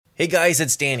Hey guys,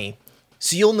 it's Danny.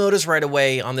 So you'll notice right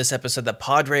away on this episode that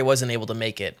Padre wasn't able to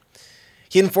make it.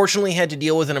 He unfortunately had to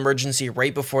deal with an emergency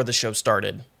right before the show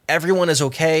started. Everyone is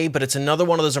okay, but it's another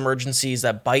one of those emergencies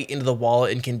that bite into the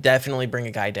wallet and can definitely bring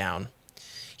a guy down.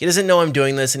 He doesn't know I'm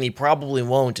doing this, and he probably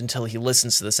won't until he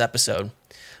listens to this episode.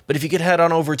 But if you could head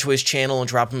on over to his channel and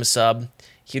drop him a sub,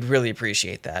 he'd really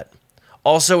appreciate that.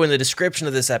 Also, in the description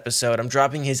of this episode, I'm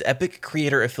dropping his Epic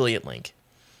Creator affiliate link.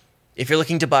 If you're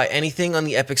looking to buy anything on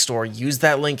the Epic Store, use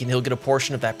that link and he'll get a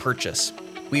portion of that purchase.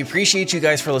 We appreciate you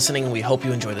guys for listening, and we hope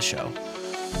you enjoy the show.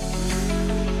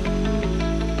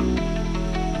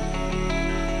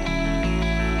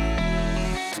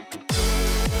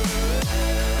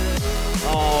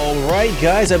 Alright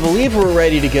guys, I believe we're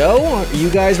ready to go. Are you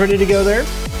guys ready to go there?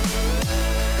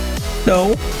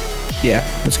 No. Yeah,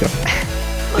 let's go.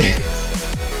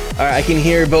 Alright, I can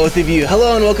hear both of you.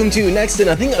 Hello and welcome to Next to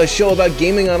Nothing, a show about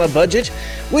gaming on a budget.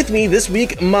 With me this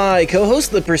week, my co-host,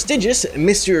 the prestigious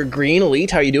Mr. Green Elite.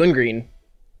 How are you doing, Green?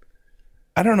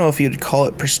 I don't know if you'd call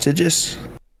it prestigious.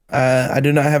 I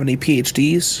do not have any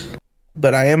PhDs,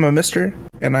 but I am a Mr.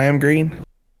 and I am green.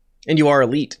 And you are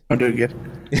elite. I'm doing good.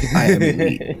 I am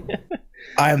elite.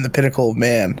 I am the pinnacle of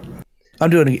man.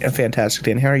 I'm doing a fantastic,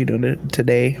 Dan. How are you doing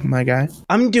today, my guy?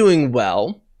 I'm doing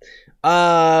well.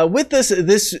 With us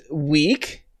this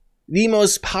week, the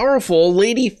most powerful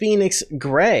Lady Phoenix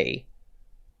Gray.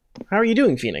 How are you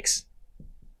doing, Phoenix?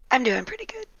 I'm doing pretty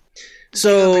good.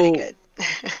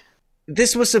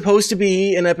 This was supposed to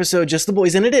be an episode just the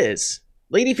boys, and it is.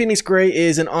 Lady Phoenix Gray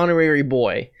is an honorary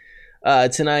boy.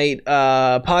 Tonight,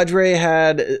 Padre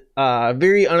had a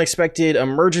very unexpected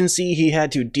emergency he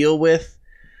had to deal with.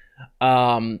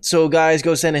 So guys,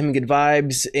 go send him good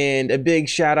vibes, and a big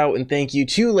shout out and thank you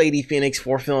to Lady Phoenix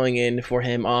for filling in for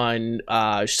him on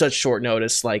such short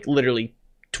notice, like literally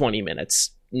 20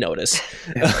 minutes notice.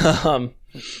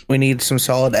 We need some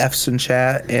solid F's in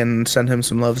chat and send him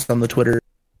some loves on the Twitter.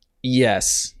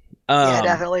 Yes. Yeah, I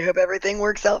definitely hope everything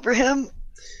works out for him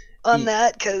on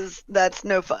that, because that's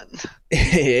no fun.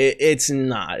 It's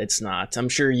not. I'm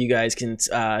sure you guys can,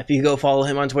 if you go follow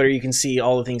him on Twitter, you can see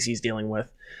all the things he's dealing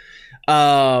with.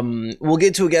 We'll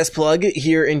get to a guest plug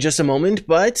here in just a moment,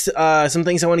 but some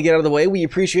things I want to get out of the way. We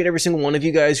appreciate every single one of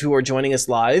you guys who are joining us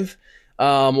live,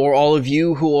 or all of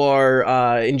you who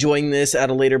are enjoying this at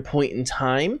a later point in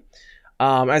time.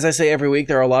 As I say every week,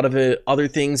 there are a lot of other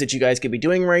things that you guys could be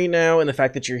doing right now, and the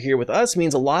fact that you're here with us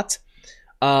means a lot.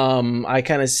 I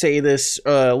kind of say this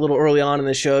a little early on in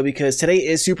the show because today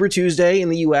is Super Tuesday in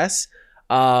the US.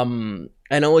 I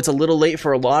know it's a little late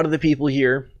for a lot of the people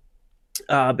here.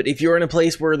 But if you're in a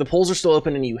place where the polls are still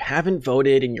open and you haven't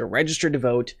voted and you're registered to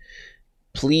vote,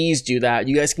 please do that.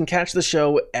 You guys can catch the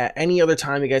show at any other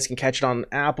time. You guys can catch it on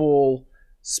Apple,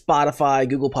 Spotify,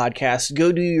 Google Podcasts.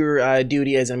 Go do your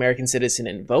duty as an American citizen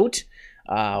and vote.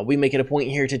 We make it a point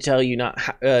here to tell you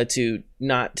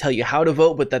not tell you how to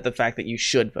vote, but that the fact that you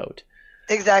should vote.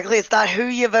 Exactly. It's not who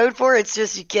you vote for. It's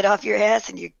just you get off your ass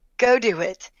and you go do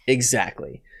it.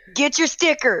 Exactly. Get your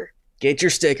sticker. Get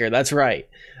your sticker. That's right.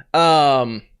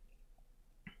 And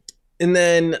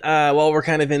then while we're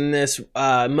kind of in this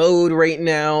mode right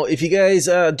now, if you guys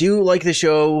do like the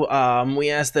show,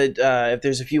 we ask that if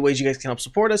there's a few ways you guys can help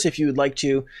support us. If you would like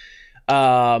to,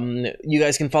 you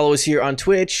guys can follow us here on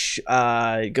Twitch.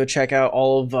 Go check out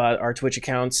all of our Twitch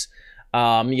accounts.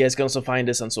 You guys can also find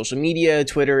us on social media,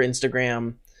 Twitter,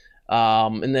 Instagram.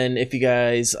 And then if you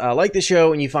guys like the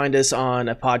show and you find us on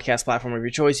a podcast platform of your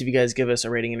choice, if you guys give us a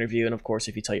rating and review, and of course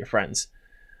if you tell your friends.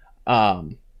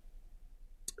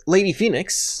 Lady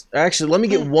Phoenix, actually, let me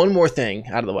get one more thing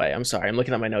out of the way. I'm sorry, I'm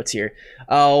looking at my notes here.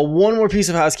 One more piece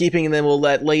of housekeeping, and then we'll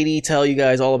let Lady tell you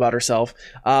guys all about herself.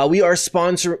 We are still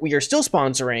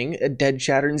sponsoring Dead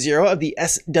Chattern Zero of the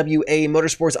SWA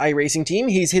Motorsports iRacing team.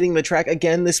 He's hitting the track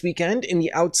again this weekend in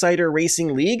the Outsider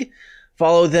Racing League.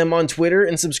 Follow them on Twitter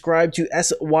and subscribe to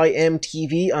SYM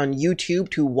TV on YouTube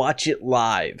to watch it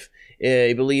live.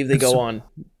 I believe they go on.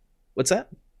 What's that?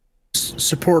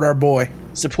 Support our boy.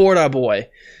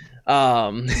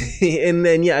 And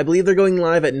then I believe they're going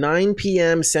live at 9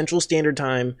 p.m. Central Standard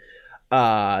Time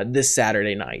this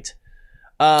Saturday night.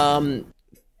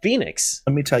 Phoenix,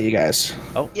 let me tell you guys.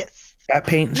 Oh yes, that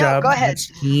paint job, go ahead.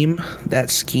 that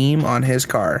scheme on his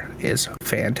car is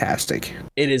fantastic.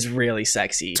 It is really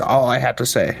sexy. That's all I have to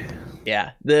say.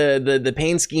 Yeah, the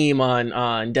paint scheme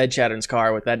on Dead Chattern's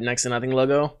car with that Next to Nothing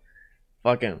logo,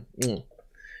 fucking.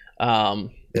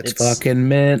 It's fucking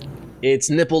mint. It's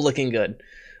nipple looking good.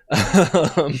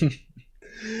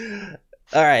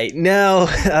 All right,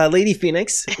 now, Lady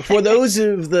Phoenix. For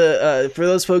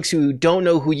those folks who don't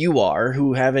know who you are,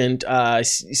 who haven't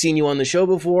seen you on the show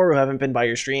before, who haven't been by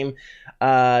your stream,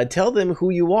 tell them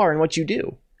who you are and what you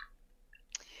do.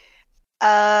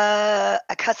 I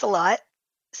cuss a lot,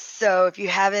 so if you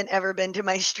haven't ever been to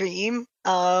my stream,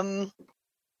 your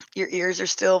ears are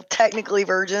still technically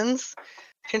virgins,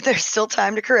 and there's still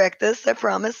time to correct this. I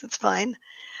promise, it's fine.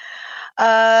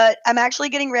 I'm actually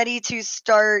getting ready to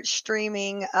start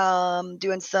streaming,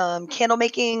 doing some candle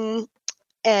making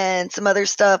and some other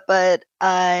stuff, but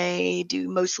I do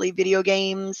mostly video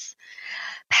games.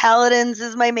 Paladins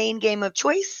is my main game of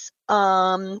choice.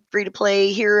 Free to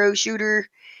play hero shooter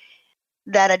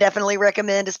that I definitely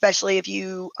recommend, especially if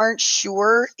you aren't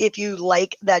sure if you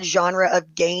like that genre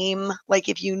of game. Like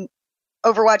if you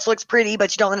Overwatch looks pretty,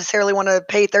 but you don't necessarily want to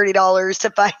pay $30 to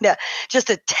find out just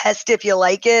to test if you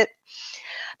like it.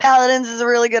 Paladins is a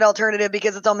really good alternative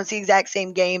because it's almost the exact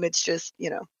same game. It's just,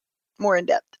 more in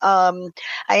depth. I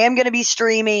am going to be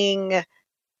streaming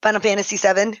Final Fantasy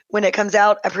VII when it comes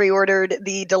out. I pre-ordered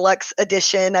the deluxe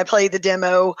edition. I played the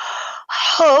demo.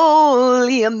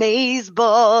 Holy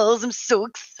amazeballs. I'm so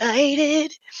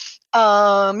excited.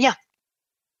 Yeah.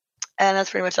 And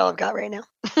that's pretty much all I've got right now.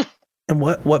 And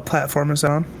what platform is it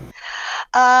on?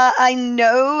 I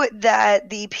know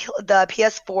that the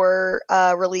PS4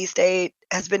 release date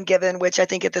has been given, which I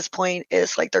think at this point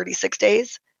is like 36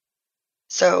 days.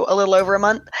 So a little over a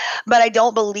month. But I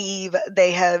don't believe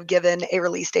they have given a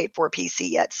release date for PC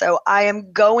yet. So I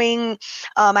am going,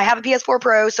 I have a PS4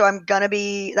 Pro, so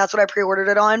that's what I pre-ordered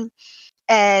it on.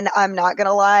 And I'm not going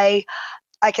to lie,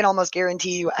 I can almost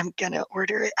guarantee you I'm going to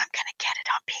order it. I'm going to get it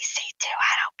on PC too.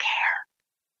 I don't care.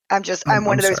 I'm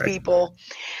one of those people.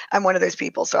 I'm one of those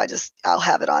people. So I'll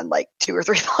have it on like 2 or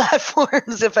 3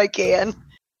 platforms if I can.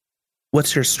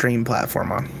 What's your stream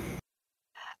platform on?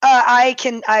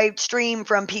 I stream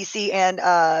from PC and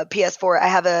PS4. I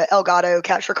have a Elgato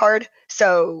capture card.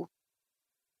 So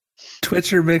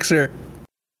Twitch or Mixer?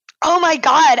 Oh my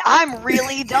God, I'm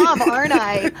really dumb, aren't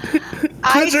I?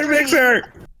 Twitch or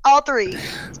Mixer? All 3.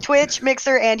 Twitch,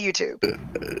 Mixer, and YouTube.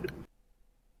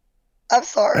 I'm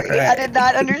sorry. Right. I did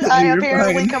not understand. I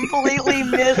apparently completely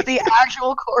missed the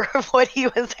actual core of what he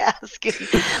was asking.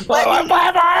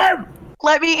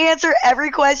 Let me answer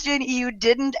every question you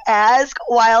didn't ask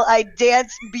while I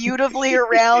dance beautifully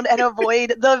around and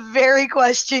avoid the very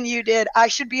question you did. I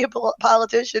should be a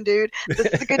politician, dude. This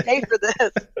is a good day for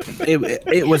this.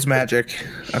 It was magic.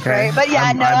 Okay. Right? But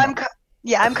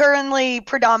yeah, I'm currently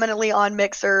predominantly on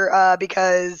Mixer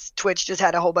because Twitch just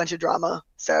had a whole bunch of drama.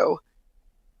 So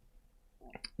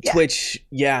yeah. Twitch,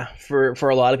 for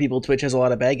a lot of people, Twitch has a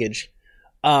lot of baggage.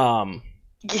 Yeah.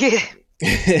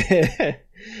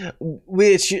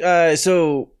 Which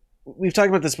so we've talked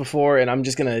about this before, and I'm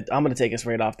gonna take us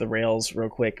right off the rails real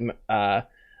quick,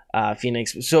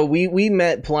 Phoenix. So we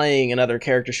met playing another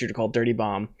character shooter called Dirty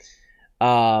Bomb.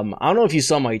 I don't know if you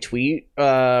saw my tweet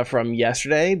from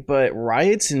yesterday, but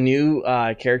Riot's new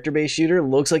character-based shooter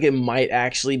looks like it might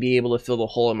actually be able to fill the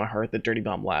hole in my heart that Dirty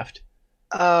Bomb left.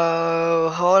 Oh,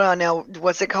 hold on now.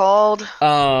 What's it called?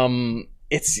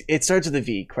 It starts with a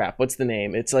V. Crap, what's the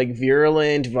name? It's like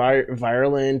violence.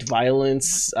 Valorant.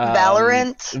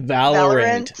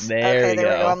 There we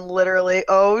go. I'm literally.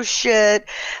 Oh shit!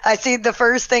 I see. The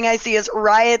first thing I see is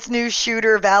Riot's new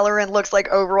shooter. Valorant looks like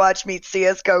Overwatch meets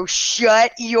CS:GO.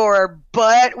 Shut your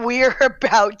butt. We're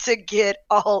about to get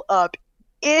all up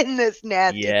in this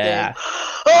nasty thing.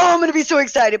 Oh, I'm gonna be so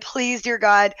excited. Please, dear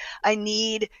God, I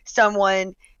need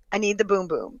someone. I need the boom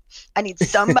boom. I need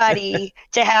somebody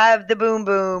to have the boom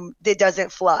boom that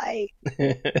doesn't fly.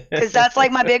 Because that's like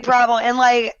my big problem. And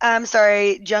like, I'm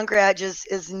sorry, Junkrat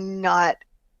just is not.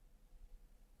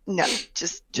 No,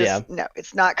 just no,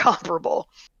 it's not comparable.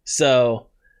 So,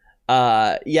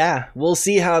 we'll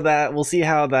see how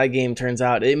that game turns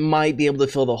out. It might be able to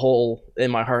fill the hole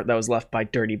in my heart that was left by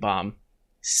Dirty Bomb.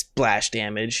 Splash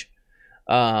damage.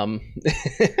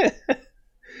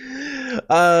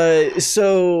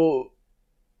 So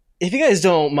if you guys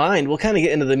don't mind, we'll kind of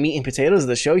get into the meat and potatoes of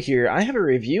the show here. I have a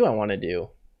review I want to do.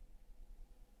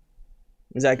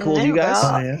 Is that cool to you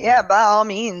guys? Yeah, by all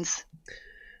means.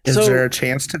 Is there a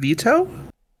chance to veto?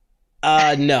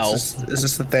 No. Is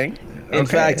this the thing? In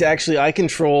fact, actually, I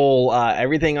control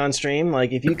everything on stream.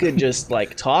 Like, if you could just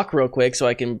like talk real quick so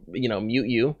I can, mute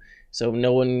you so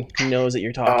no one knows that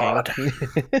you're talking.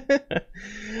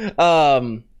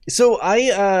 So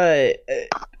I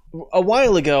a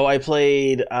while ago I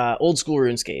played old school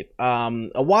RuneScape.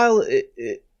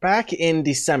 Back in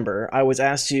December, I was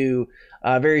asked to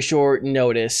very short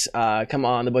notice come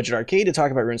on the Budget Arcade to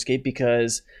talk about RuneScape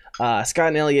because Scott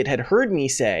and Elliot had heard me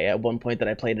say at one point that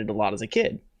I played it a lot as a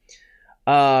kid.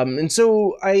 And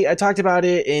so I talked about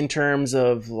it in terms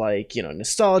of like,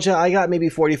 nostalgia. I got maybe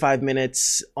 45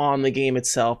 minutes on the game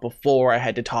itself before I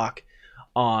had to talk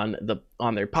on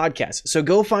their podcast. So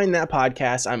go find that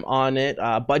podcast. I'm on it.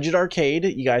 Budget Arcade.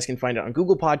 You guys can find it on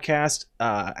Google Podcast,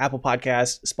 Apple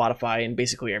Podcast, Spotify, and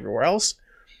basically everywhere else.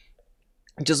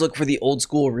 Just look for the old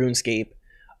school RuneScape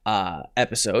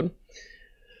episode.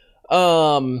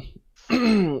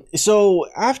 So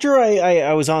after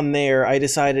I was on there, I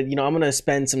decided, I'm going to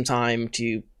spend some time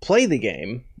to play the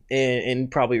game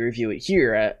and probably review it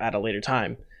here at a later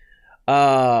time.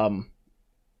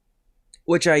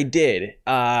 Which I did.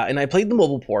 And I played the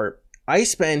mobile port. I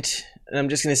spent, and I'm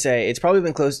just going to say, it had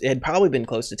probably been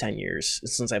close to 10 years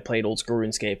since I played old school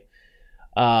RuneScape.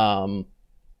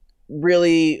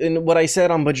 Really, and what I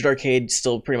said on Budget Arcade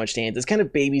still pretty much stands. It's kind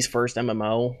of baby's first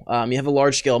MMO. You have a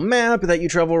large scale map that you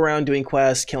travel around doing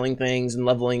quests, killing things, and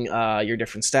leveling your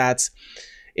different stats.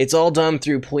 It's all done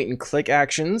through point and click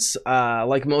actions.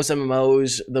 Like most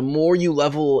MMOs, the more you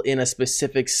level in a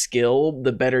specific skill,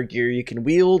 the better gear you can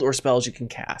wield or spells you can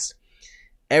cast.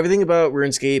 Everything about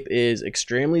RuneScape is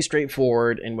extremely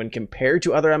straightforward, and when compared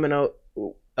to other MMOs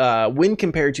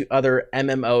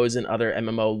and other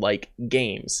MMO-like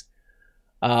games.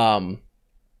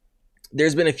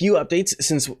 There's been a few updates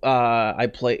since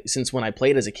when I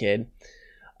played as a kid.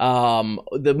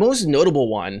 The most notable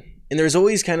one, and there's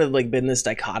always kind of like been this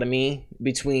dichotomy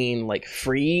between like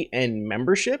free and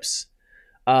memberships,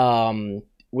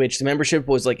 which the membership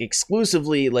was like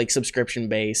exclusively like subscription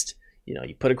based.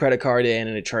 You put a credit card in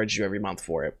and it charges you every month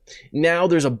for it. Now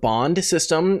there's a bond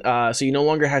system, so you no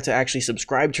longer have to actually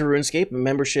subscribe to RuneScape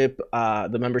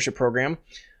the membership program.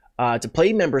 To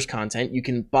play members content, you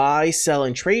can buy, sell,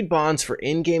 and trade bonds for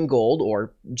in-game gold,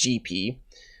 or GP.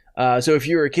 So if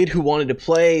you're a kid who wanted to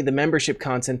play the membership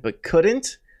content but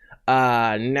couldn't,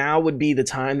 now would be the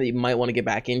time that you might want to get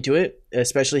back into it,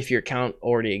 especially if your account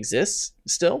already exists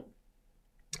still.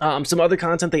 Some other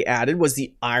content they added was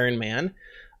the Iron Man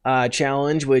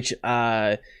challenge, which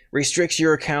restricts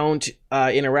your account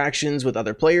interactions with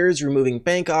other players, removing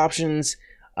bank options,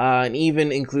 and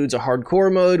even includes a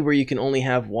hardcore mode where you can only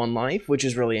have one life, which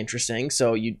is really interesting.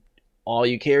 So all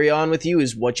you carry on with you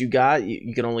is what you got.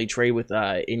 You can only trade with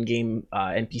in-game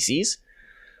NPCs.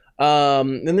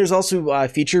 Then there's also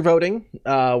feature voting,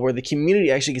 where the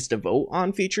community actually gets to vote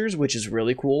on features, which is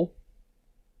really cool.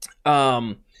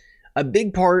 A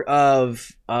big part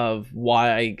of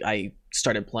why I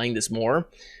started playing this more,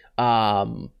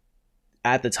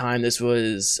 at the time, this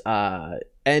was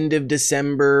end of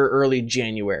December, early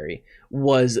January,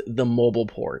 was the mobile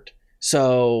port.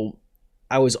 So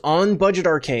I was on Budget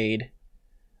Arcade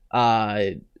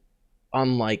on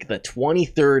like the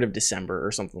 23rd of December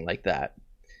or something like that.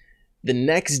 The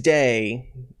next day,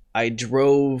 I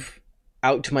drove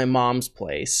out to my mom's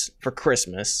place for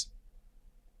Christmas.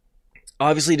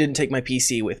 Obviously didn't take my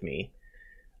PC with me.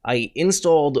 I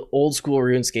installed old school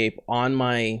RuneScape on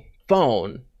my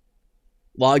phone,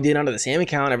 logged in onto the same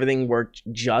account, everything worked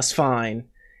just fine,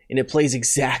 and it plays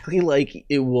exactly like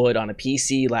it would on a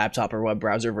PC, laptop, or web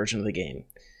browser version of the game.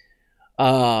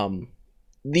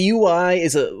 The UI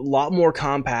is a lot more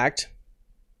compact,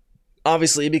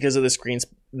 obviously because of the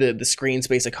screen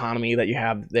space economy that you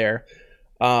have there.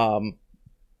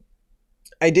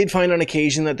 I did find on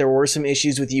occasion that there were some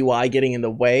issues with UI getting in the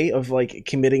way of like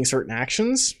committing certain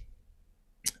actions.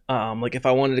 Like if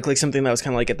I wanted to click something that was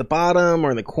kind of like at the bottom or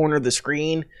in the corner of the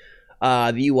screen,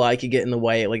 the UI could get in the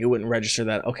way. Like it wouldn't register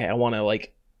that, okay, I want to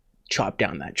like chop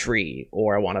down that tree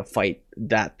or I want to fight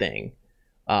that thing.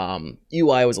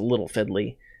 UI was a little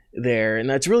fiddly there, and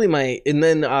that's really and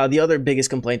then the other biggest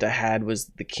complaint I had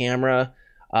was the camera.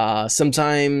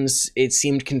 Sometimes it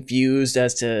seemed confused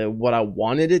as to what I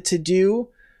wanted it to do,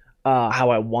 how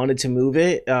I wanted to move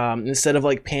it. Instead of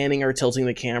like panning or tilting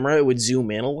the camera, it would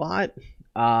zoom in a lot.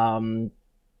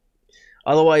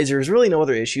 Otherwise, there's really no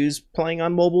other issues playing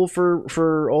on mobile for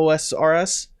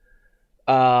OSRS.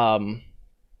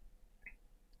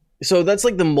 So that's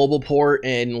like the mobile port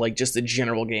and like just the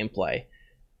general gameplay.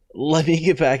 Let me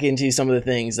get back into some of the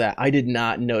things that I did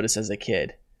not notice as a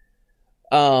kid.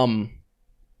 Have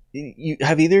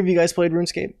either of you guys played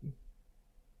RuneScape?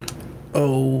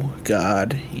 Oh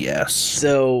God, yes.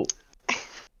 So,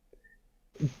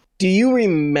 do you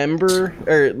remember,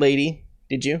 or lady,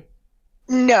 did you?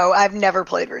 No, I've never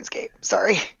played RuneScape.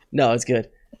 Sorry. No, it's good.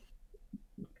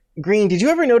 Green, did you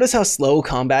ever notice how slow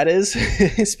combat is,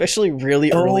 especially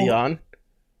really early on?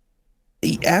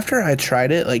 After I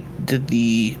tried it, like did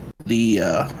the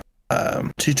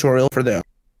tutorial for the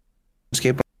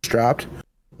RuneScape when it was dropped,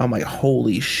 I'm like,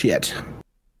 holy shit.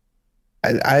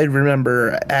 I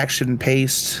remember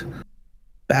action-paced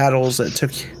battles that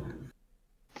took,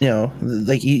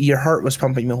 like your heart was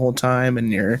pumping the whole time,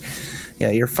 and you're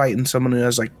fighting someone who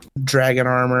has like dragon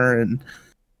armor, and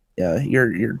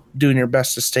you're doing your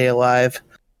best to stay alive.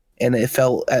 And it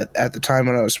felt at the time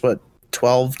when I was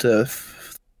 12 to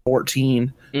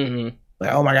 14,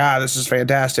 like, oh my god, this is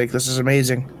fantastic, this is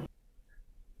amazing.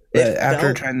 But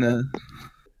after trying to,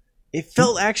 it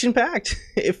felt action packed.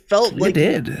 It felt like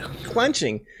it did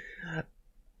clenching.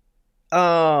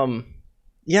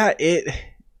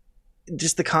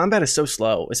 Just the combat is so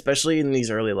slow, especially in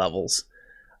these early levels.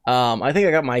 I think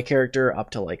I got my character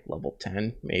up to like level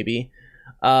 10, maybe.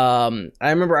 I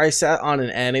remember I sat on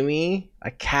an enemy,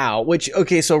 a cow,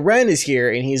 so Ren is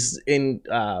here, and he's in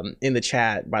the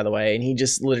chat, by the way, and he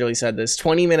just literally said this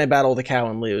 20-minute battle with a cow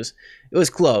and lose. It was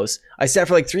close. I sat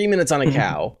for like 3 minutes on a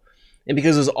cow, and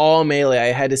because it was all melee,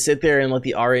 I had to sit there and let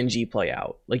the RNG play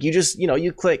out. Like, you just,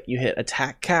 you click, you hit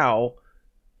attack cow,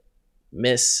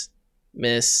 miss,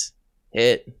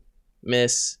 hit,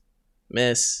 miss.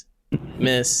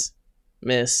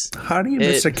 How do you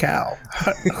miss a cow?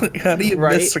 How do you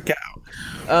miss a cow?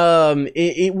 And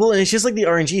it's just like the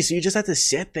RNG, so you just have to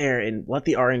sit there and let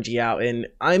the RNG out. And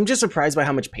I'm just surprised by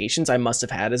how much patience I must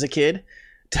have had as a kid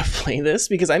to play this,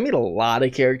 because I made a lot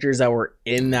of characters that were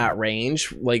in that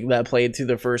range, like that played through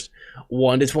the first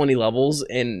 1 to 20 levels,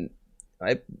 and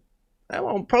I don't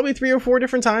know, probably 3 or 4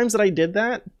 different times that I did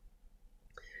that.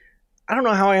 I don't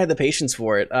know how I had the patience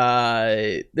for it.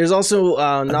 There's also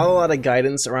not a lot of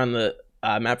guidance around the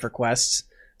map for quests,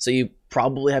 so you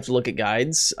probably have to look at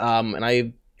guides. And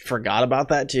I forgot about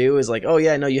that too. Is like, oh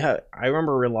yeah, no, I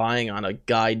remember relying on a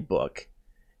guidebook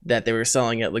that they were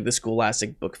selling at like the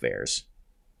Scholastic book fairs.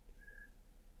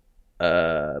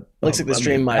 Looks like the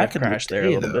stream might have crashed there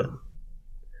a little bit.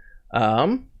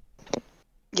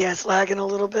 Yeah, it's lagging a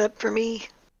little bit for me.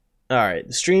 All right,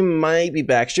 the stream might be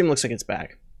back. Stream looks like it's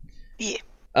back. Yeah.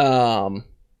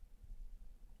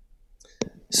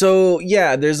 So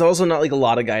yeah, there's also not like a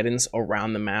lot of guidance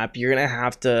around the map. You're gonna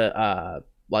have to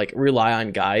like rely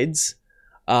on guides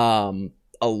a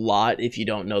lot if you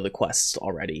don't know the quests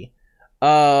already.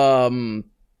 The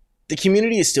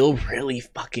community is still really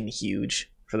fucking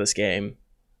huge for this game.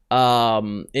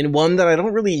 And one that I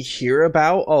don't really hear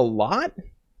about a lot.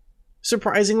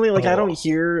 Surprisingly, like I don't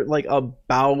hear like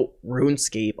about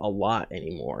RuneScape a lot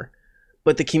anymore.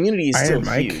 But the community is still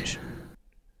huge.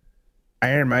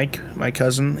 Iron Mike, my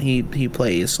cousin, he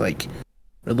plays like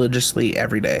religiously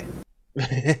every day.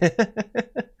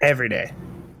 Every day.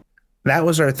 That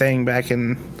was our thing back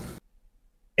in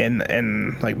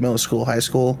like middle school, high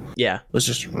school. Yeah. Was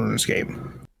just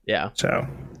RuneScape. Yeah. So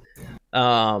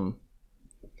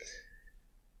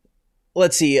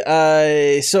let's see.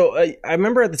 I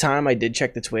remember at the time I did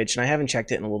check the Twitch, and I haven't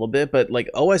checked it in a little bit, but like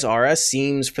OSRS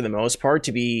seems for the most part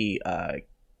to be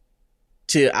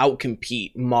to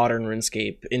outcompete modern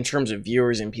RuneScape in terms of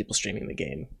viewers and people streaming the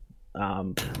game.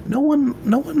 No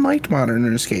one liked modern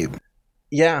RuneScape.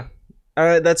 Yeah,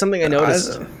 that's something I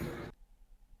noticed.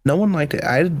 No one liked it.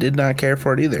 I did not care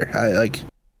for it either.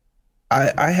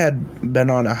 I had been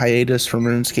on a hiatus from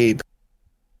RuneScape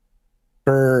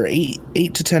for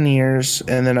 8 to 10 years,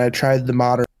 and then I tried the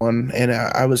modern one, and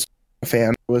I was a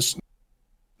fan. It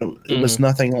was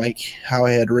nothing like how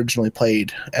I had originally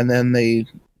played. And then they,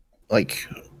 like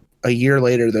a year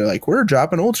later, they're like, we're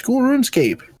dropping old school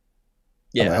RuneScape.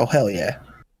 Yeah. Like, oh hell yeah.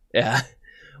 Yeah.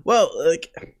 Well,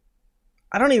 like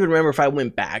I don't even remember if I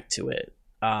went back to it.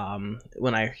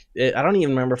 When I don't even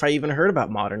remember if I even heard about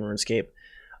modern RuneScape.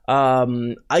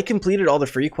 I completed all the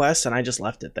free quests and I just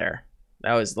left it there.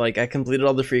 That was like, I completed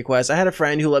all the free quests. I had a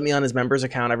friend who let me on his members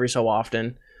account every so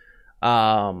often.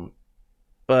 But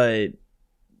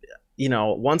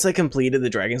once I completed the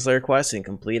Dragon Slayer quest and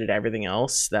completed everything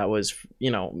else, that was,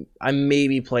 I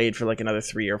maybe played for like another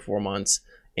 3 or 4 months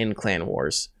in Clan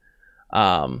Wars.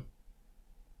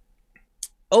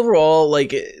 Overall,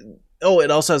 like,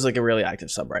 it also has like a really active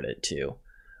subreddit too.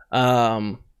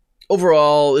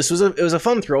 Overall, it was a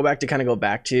fun throwback to kind of go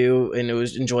back to, and it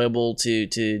was enjoyable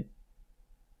to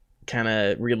kind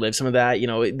of relive some of that.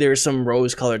 There's some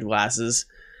rose-colored glasses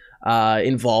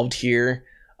involved here.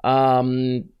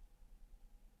 The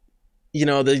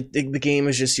game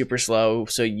is just super slow,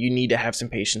 so you need to have some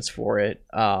patience for it.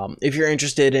 If you're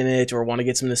interested in it or want to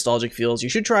get some nostalgic feels, you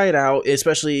should try it out,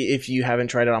 especially if you haven't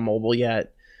tried it on mobile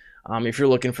yet. If you're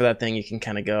looking for that thing, you can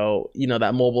kind of go,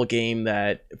 that mobile game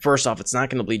that, first off, it's not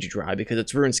going to bleed you dry because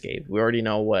it's RuneScape. We already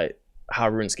know how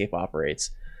RuneScape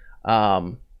operates.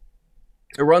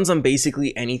 It runs on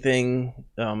basically anything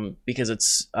because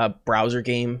it's a browser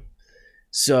game.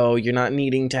 So you're not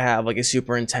needing to have like a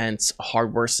super intense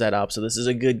hardware setup. So this is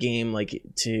a good game like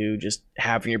to just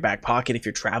have in your back pocket if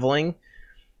you're traveling.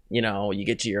 You know, you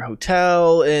get to your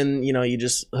hotel and you know you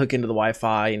just hook into the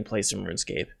Wi-Fi and play some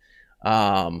RuneScape.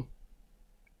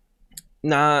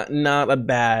 Not a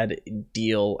bad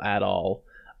deal at all.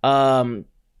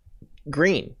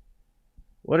 Green,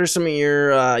 what are some of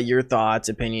your thoughts,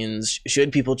 opinions?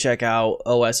 Should people check out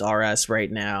OSRS right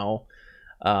now?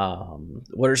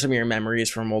 What are some of your memories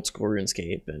from old school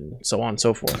RuneScape and so on and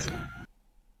so forth?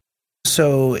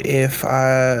 So if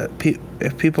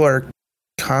people are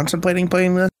contemplating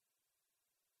playing this,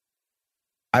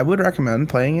 I would recommend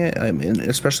playing it. I mean,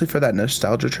 especially for that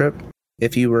nostalgia trip.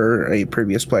 If you were a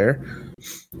previous player,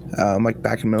 like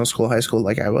back in middle school, high school,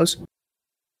 like I was.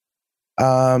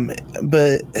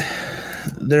 But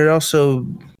there also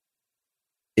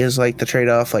is like the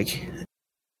trade-off, like,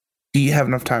 do you have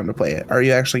enough time to play it? Are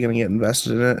you actually going to get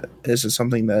invested in it? Is it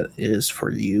something that is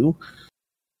for you?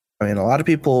 I mean, a lot of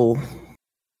people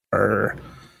are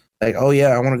like, oh yeah,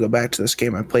 I want to go back to this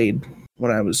game I played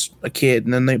when I was a kid.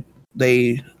 And then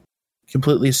they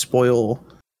completely spoil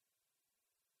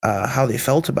how they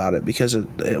felt about it because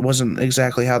it wasn't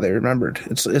exactly how they remembered.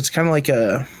 It's kind of like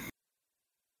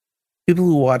people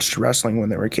who watched wrestling when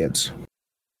they were kids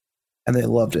and they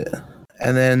loved it.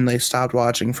 And then they stopped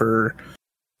watching for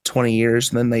 20 years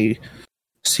and then they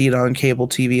see it on cable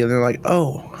TV and they're like,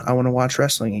 oh, I want to watch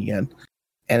wrestling again.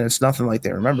 And it's nothing like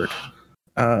they remembered.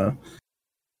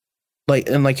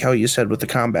 Like how you said with the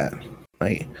combat,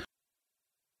 like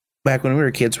back when we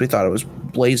were kids, we thought it was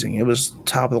blazing. It was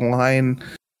top of the line,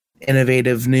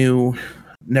 innovative, new,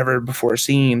 never before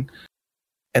seen.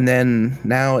 And then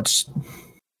now it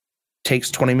takes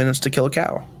 20 minutes to kill a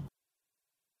cow.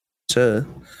 So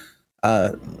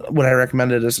would I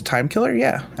recommend it as a time killer?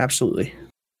 Yeah, absolutely.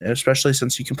 Especially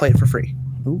since you can play it for free.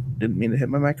 Ooh, didn't mean to hit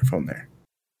my microphone there.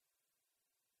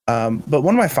 But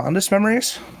one of my fondest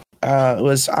memories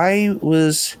was I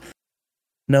was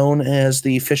known as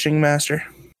the fishing master.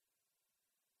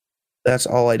 That's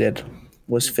all I did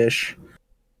was fish.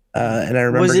 And I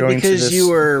remember was it going because to this... you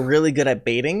were really good at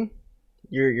baiting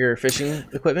your fishing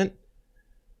equipment?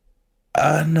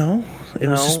 No, it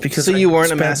was just because. So you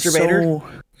weren't a masturbator?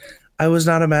 I was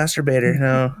not a masturbator.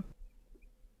 No.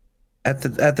 At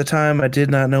the time, I did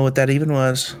not know what that even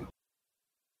was.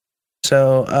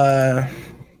 So,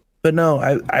 but no,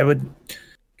 I would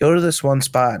go to this one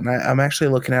spot, and I'm actually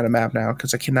looking at a map now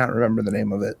because I cannot remember the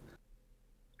name of it.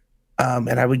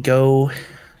 And I would go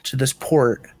to this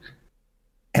port,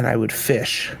 and I would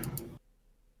fish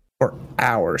for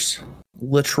hours,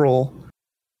 literal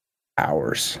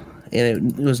hours,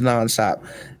 and it was nonstop.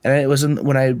 And it was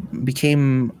when I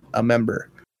became a member.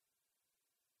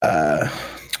 I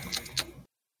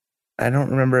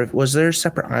don't remember. Was there a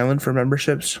separate island for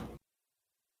memberships?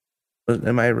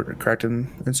 Am I correct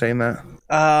in saying that?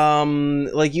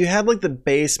 Like you had like the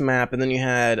base map, and then you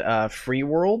had free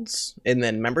worlds, and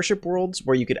then membership worlds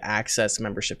where you could access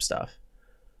membership stuff.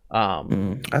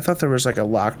 I thought there was like a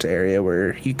locked area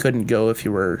where you couldn't go if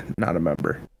you were not a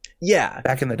member. Yeah,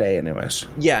 back in the day, anyways.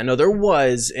 Yeah, no, there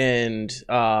was, and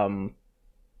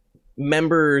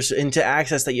members, and to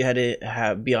access that you had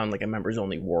to be on like a members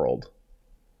only world.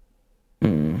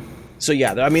 So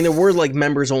yeah, I mean there were like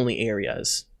members only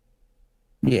areas.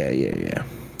 Yeah.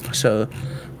 So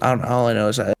all I know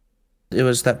is that it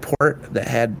was that port that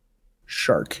had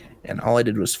shark, and all I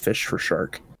did was fish for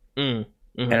shark. And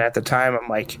at the time, I'm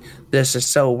like, this is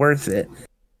so worth it.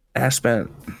 And I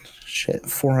spent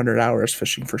 400 hours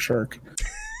fishing for shark.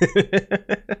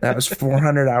 That was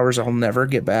 400 hours I'll never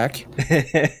get back.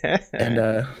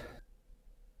 And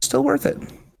still worth it.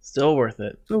 Still worth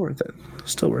it.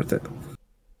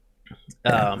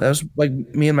 Yeah, that was like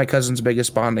me and my cousin's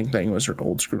biggest bonding thing was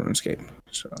old school RuneScape.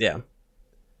 So yeah,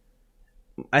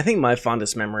 I think my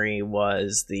fondest memory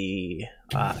was the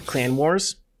clan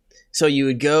wars. So you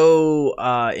would go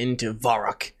into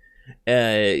Varrock,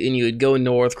 and you would go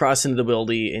north, cross into the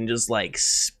Wildy, and just like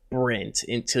sprint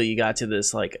until you got to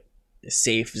this like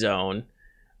safe zone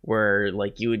where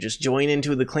like you would just join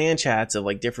into the clan chats of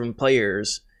like different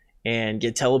players and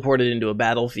get teleported into a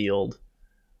battlefield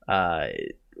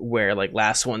where like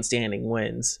last one standing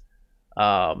wins.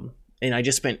 And I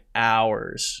just spent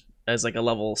hours as like a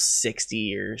level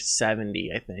 60 or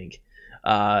 70, I think,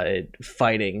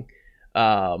 fighting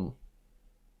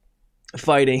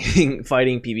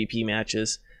PvP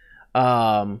matches.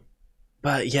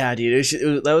 But yeah,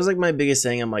 dude, that was like my biggest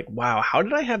thing. I'm like, wow, how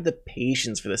did I have the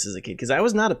patience for this as a kid? Because I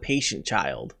was not a patient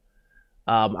child.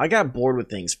 I got bored with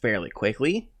things fairly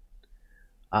quickly.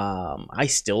 I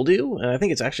still do, and I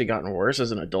think it's actually gotten worse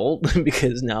as an adult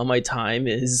because now my time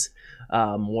is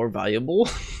more valuable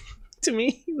to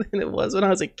me than it was when I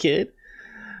was a kid.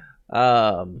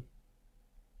 But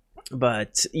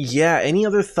yeah, any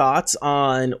other thoughts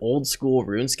on old school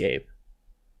RuneScape?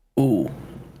 Ooh,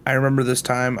 I remember this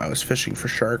time I was fishing for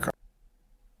shark.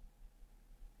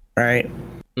 Right?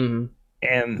 Mm-hmm.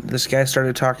 And this guy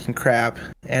started talking crap,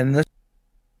 and this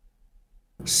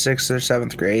 6th or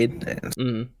 7th grade,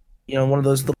 and, you know, one of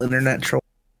those little internet trolls,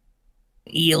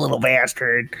 you little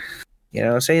bastard, you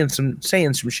know, saying some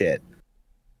shit.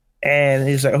 And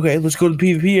he's like, okay, let's go to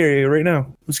the PvP area right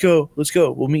now. Let's go.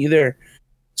 We'll meet you there.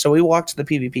 So we walked to the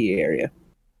PvP area.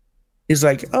 He's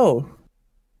like, oh,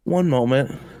 one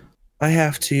moment. I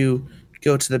have to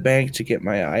go to the bank to get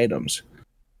my items.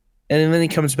 And then he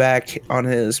comes back on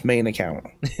his main account.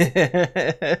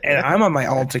 And I'm on my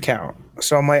alt account.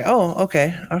 So I'm like, oh, okay,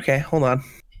 hold on.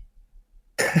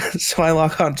 So I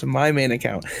log on to my main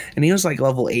account. And he was like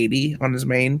level 80 on his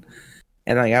main.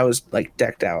 And like I was like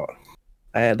decked out.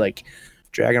 I had like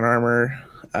dragon armor,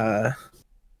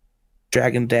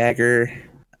 dragon dagger,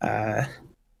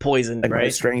 poison, like right? My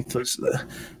strength was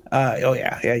oh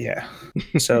yeah.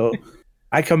 So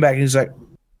I come back and he's like,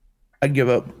 I give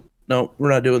up. No, we're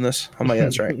not doing this. I'm like,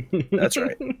 that's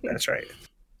right.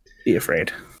 Be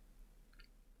afraid.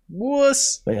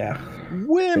 Wuss. But yeah.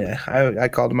 Wimp. Yeah, I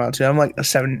called him out too. I'm like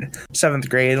 7th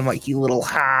grade. I'm like, you little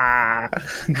ha.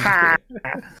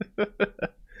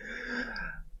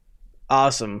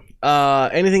 Awesome.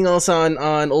 Anything else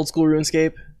on old school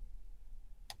RuneScape?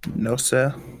 No,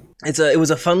 sir. It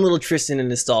was a fun little Tristan and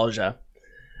nostalgia.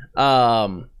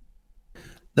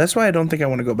 That's why I don't think I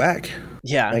want to go back.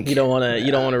 Yeah, like, you don't want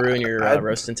to ruin your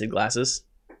rose tinted glasses.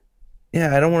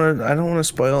 Yeah, I don't want to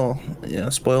spoil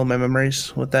my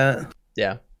memories with that.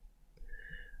 Yeah.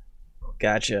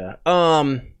 Gotcha.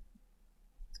 We'll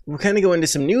kind of go into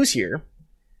some news here.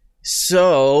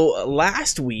 So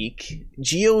last week,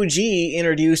 GOG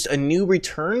introduced a new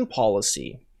return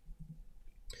policy.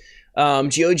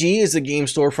 GOG is a game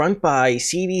storefront by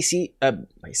CD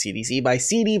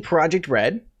Projekt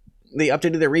Red. They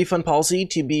updated their refund policy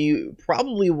to be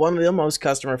probably one of the most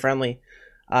customer friendly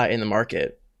in the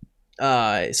market.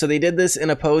 So they did this in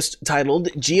a post titled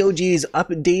 "GOG's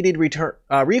updated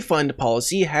refund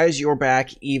policy has your back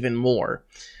even more."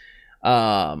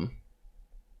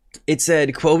 It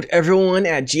said, quote, "Everyone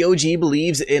at GOG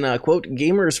believes in a, quote,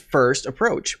 gamers first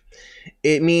approach.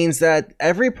 It means that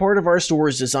every part of our store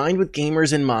is designed with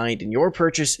gamers in mind, and your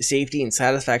purchase, safety, and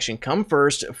satisfaction come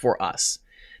first for us.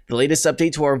 The latest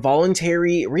update to our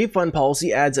voluntary refund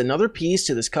policy adds another piece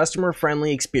to this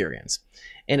customer-friendly experience.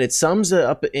 And it sums it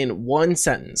up in one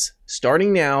sentence.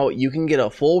 Starting now, you can get a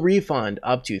full refund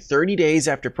up to 30 days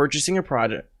after purchasing a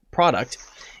product,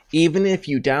 even if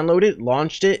you downloaded it,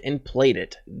 launched it, and played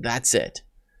it. That's it."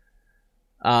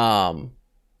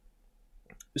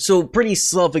 So pretty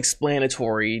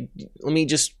self-explanatory. Let me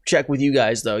just check with you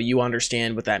guys, though. You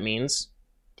understand what that means?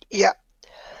 Yeah.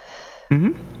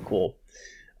 Mm-hmm. Cool.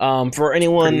 For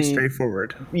anyone... Pretty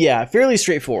straightforward. Yeah, fairly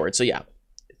straightforward. So yeah,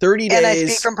 30 days. And I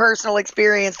speak from personal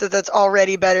experience that's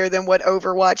already better than what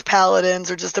Overwatch, Paladins,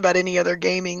 or just about any other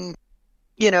gaming,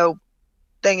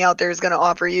 thing out there is going to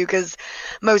offer you, because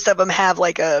most of them have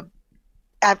like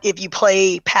if you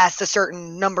play past a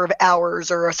certain number of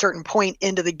hours or a certain point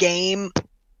into the game,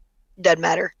 doesn't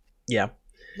matter. Yeah.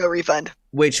 No refund.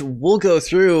 Which we'll go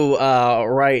through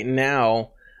right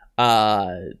now.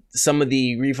 Some of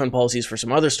the refund policies for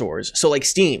some other stores. So like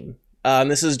Steam,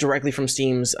 and this is directly from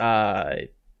Steam's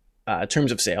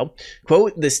terms of sale.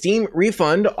 Quote, "The Steam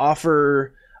refund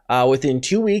offer within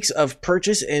 2 weeks of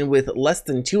purchase and with less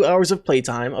than 2 hours of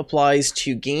playtime applies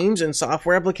to games and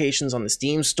software applications on the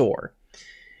Steam store."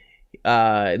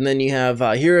 And then you have,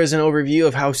 here is an overview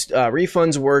of how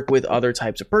refunds work with other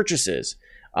types of purchases.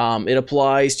 It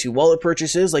applies to wallet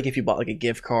purchases, like if you bought like a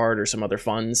gift card or some other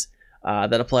funds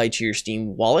that apply to your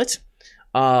Steam wallet.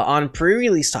 On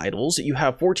pre-release titles, you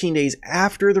have 14 days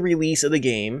after the release of the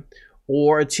game,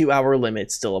 or a 2-hour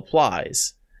limit still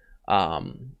applies.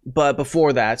 But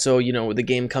before that, so the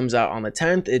game comes out on the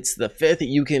 10th, it's the 5th,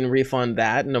 you can refund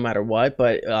that no matter what.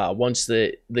 But once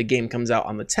the game comes out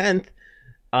on the 10th,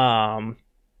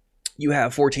 you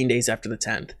have 14 days after the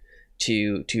 10th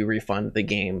to refund the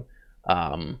game,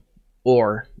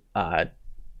 or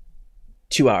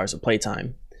 2 hours of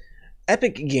playtime.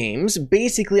 Epic Games,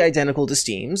 basically identical to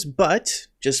Steam's, but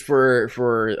just for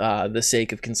the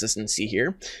sake of consistency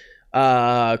here,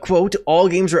 quote, "All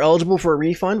games are eligible for a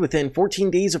refund within 14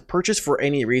 days of purchase for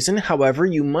any reason. However,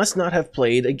 you must not have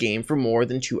played a game for more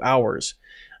than 2 hours.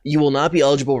 You will not be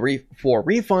eligible for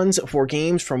refunds for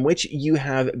games from which you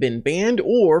have been banned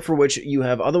or for which you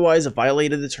have otherwise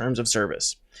violated the terms of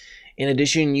service. In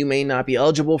addition, you may not be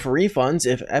eligible for refunds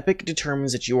if Epic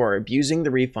determines that you are abusing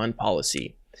the refund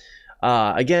policy.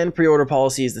 Again, pre-order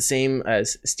policy is the same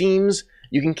as Steam's.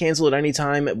 You can cancel at any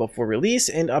time before release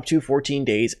and up to 14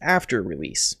 days after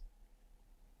release.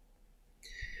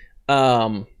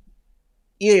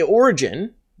 EA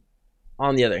Origin,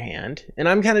 on the other hand, and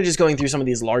I'm kind of just going through some of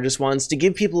these largest ones to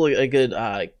give people a good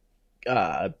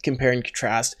compare and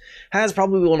contrast, has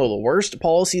probably one of the worst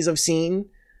policies I've seen.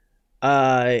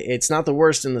 It's not the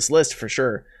worst in this list for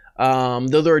sure.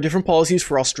 Though there are different policies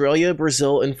for Australia,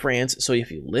 Brazil, and France, so if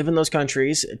you live in those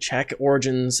countries, check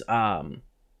Origin's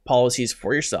policies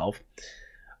for yourself.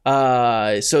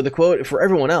 So the quote for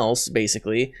everyone else,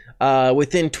 basically,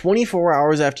 within 24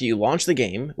 hours after you launch the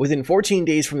game, within 14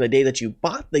 days from the day that you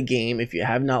bought the game if you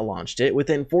have not launched it,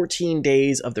 within 14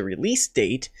 days of the release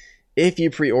date if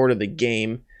you pre-order the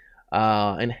game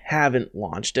and haven't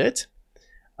launched it,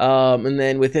 and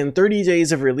then within 30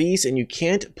 days of release and you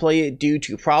can't play it due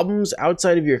to problems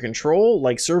outside of your control,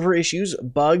 like server issues,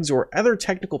 bugs, or other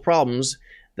technical problems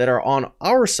that are on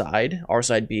our side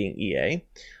being EA,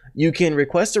 you can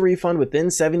request a refund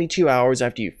within 72 hours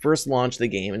after you first launch the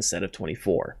game instead of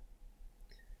 24.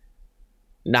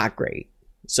 Not great.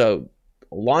 So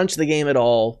launch the game at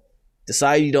all,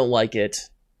 decide you don't like it,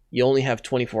 you only have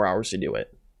 24 hours to do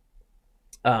it.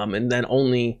 And then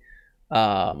only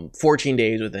 14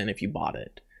 days within if you bought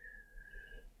it.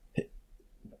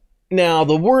 Now,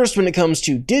 the worst when it comes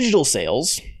to digital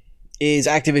sales is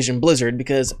Activision Blizzard,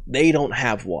 because they don't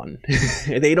have one.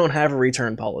 They don't have a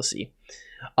return policy.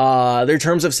 Their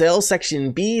terms of sales,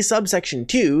 section B, subsection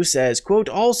 2 says, quote,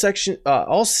 all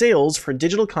sales for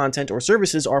digital content or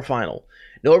services are final.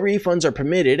 No refunds are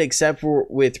permitted except for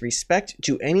with respect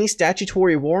to any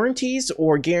statutory warranties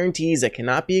or guarantees that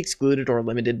cannot be excluded or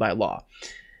limited by law.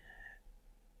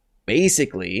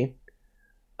 Basically,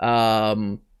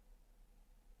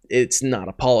 it's not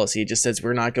a policy. It just says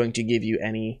we're not going to give you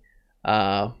any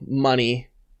money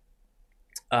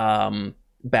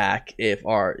back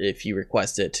if you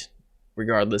request it,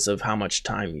 regardless of how much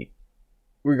time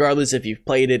regardless if you've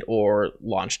played it or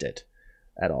launched it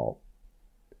at all.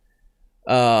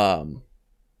 And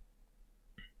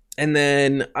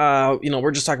then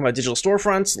we're just talking about digital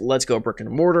storefronts. Let's go brick and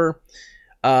mortar.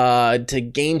 To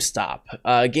GameStop.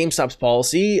 GameStop's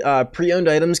policy, pre-owned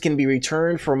items can be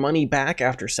returned for money back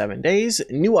after 7 days.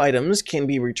 New items can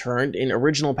be returned in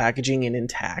original packaging and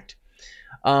intact.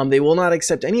 They will not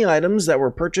accept any items that were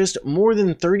purchased more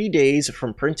than 30 days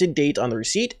from printed date on the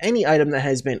receipt. Any item that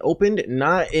has been opened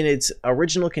not in its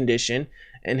original condition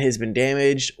and has been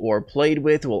damaged or played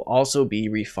with will also be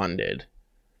refunded.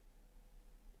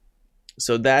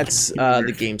 So that's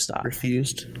the GameStop.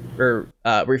 Refused.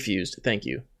 Refused. Thank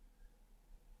you.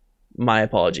 My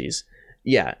apologies.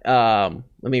 Yeah.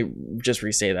 Let me just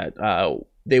re-say that.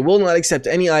 They will not accept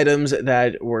any items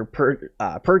that were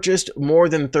purchased more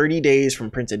than 30 days from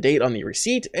printed date on the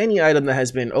receipt. Any item that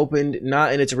has been opened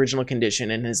not in its original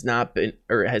condition and has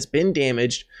been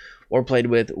damaged or played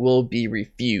with will be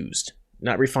refused.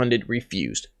 Not refunded,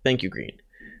 refused. Thank you, Green.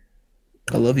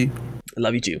 I love you. I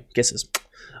love you too. Kisses.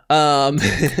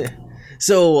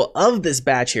 So of this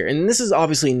batch here, and this is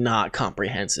obviously not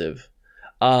comprehensive.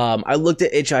 I looked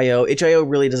at itch.io. itch.io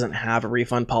really doesn't have a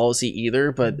refund policy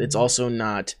either, but it's also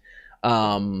not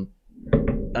a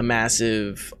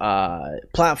massive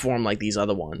platform like these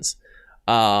other ones.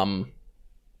 I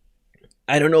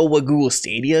don't know what Google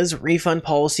Stadia's refund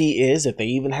policy is, if they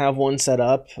even have one set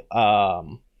up.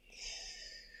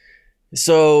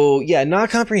 So yeah, not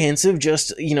comprehensive,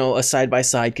 just, a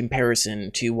side-by-side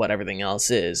comparison to what everything else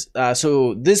is.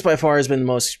 So this by far has been the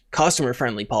most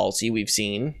customer-friendly policy we've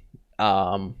seen.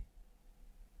 A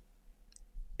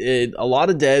lot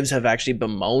of devs have actually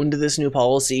bemoaned this new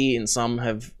policy, and some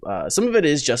of it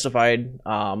is justified.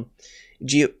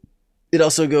 It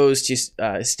also goes to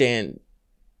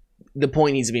the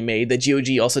point needs to be made that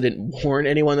GOG also didn't warn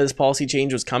anyone that this policy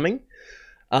change was coming.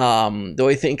 Though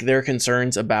I think their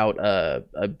concerns about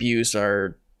abuse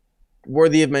are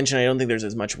worthy of mention. I don't think there's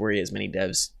as much worry as many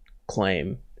devs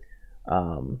claim.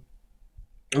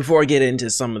 Before I get into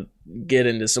some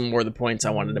more of the points I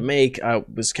wanted to make, I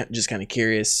was just kind of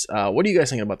curious. What are you guys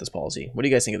thinking about this policy? What do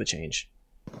you guys think of the change?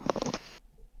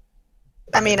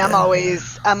 I mean, I'm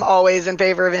always in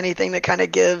favor of anything that kind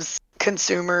of gives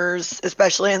consumers,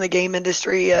 especially in the game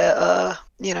industry, kind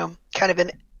of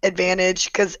an advantage,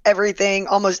 because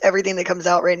almost everything that comes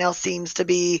out right now seems to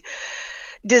be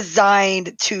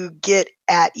designed to get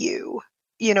at you.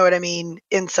 You know what I mean?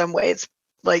 In some ways,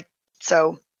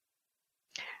 so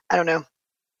I don't know.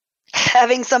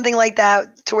 Having something like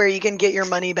that to where you can get your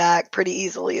money back pretty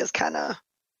easily is kind of,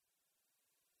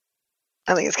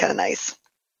 I think it's kind of nice.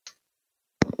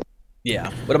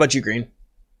 Yeah. What about you, Green?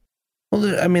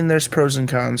 Well, I mean, there's pros and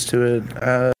cons to it.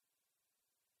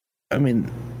 I mean,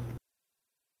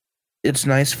 it's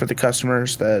nice for the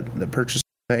customers that purchase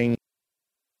the thing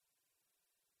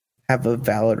have a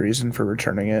valid reason for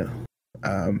returning it.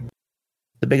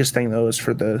 The biggest thing though is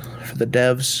for the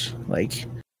devs, like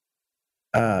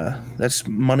that's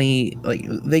money. Like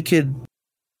they could,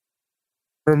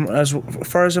 from as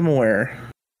far as I'm aware,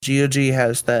 GOG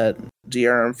has that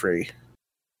DRM free,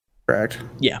 correct?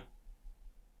 Yeah.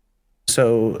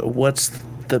 So what's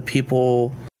the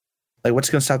people, like what's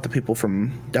going to stop the people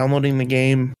from downloading the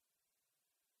game,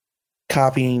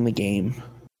 copying the game,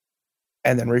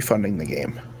 and then refunding the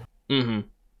game? Mm-hmm.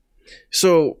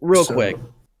 So real quick,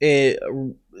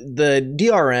 the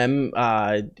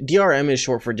DRM is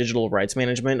short for digital rights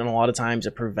management, and a lot of times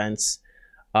it prevents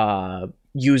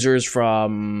users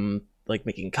from like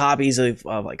making copies of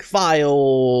like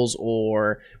files,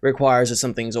 or requires that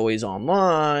something's always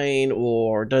online,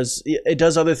 or does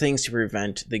other things to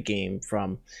prevent the game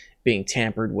from being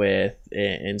tampered with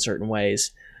in certain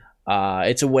ways.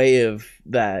 It's a way of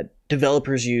that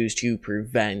developers use to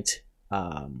prevent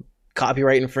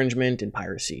copyright infringement and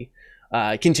piracy.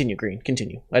 Continue, Green.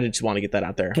 Continue. I just want to get that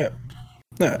out there. Yeah,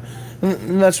 no,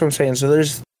 that's what I'm saying. So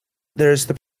there's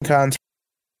the cons.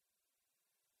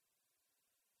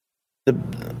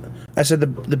 I said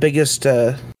the biggest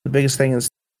thing is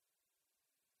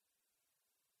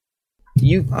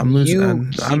I'm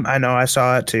losing. I know. I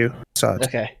saw it too.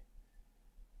 Okay.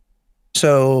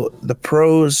 So the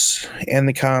pros and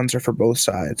the cons are for both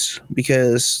sides,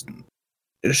 because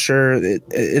sure,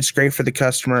 it's great for the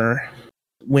customer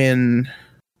when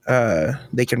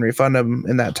they can refund them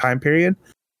in that time period.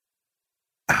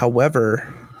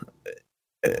 However,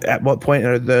 at what point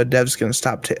are the devs going to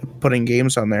stop putting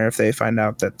games on there if they find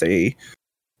out that they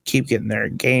keep getting their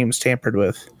games tampered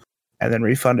with and then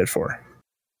refunded for?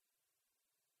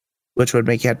 Which would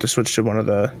make you have to switch to one of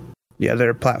the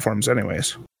other platforms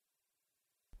anyways.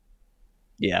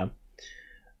 Yeah.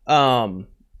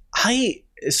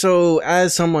 So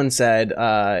as someone said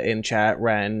in chat,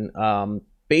 Ren,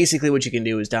 basically what you can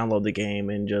do is download the game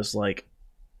and just like,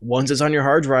 once it's on your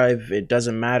hard drive, it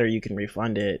doesn't matter, you can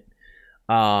refund it.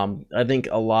 I think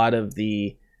a lot of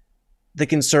the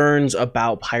concerns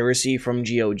about piracy from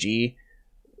GOG,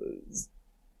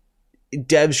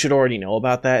 devs should already know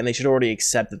about that, and they should already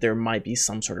accept that there might be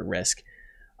some sort of risk.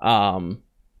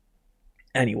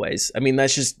 Anyways, I mean,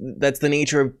 that's the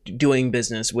nature of doing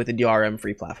business with a DRM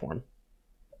free platform.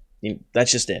 I mean,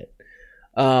 that's just it.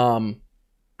 So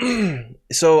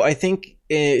I think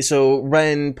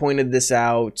Ren pointed this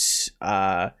out.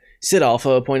 Sid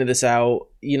Alpha pointed this out.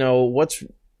 You know, what's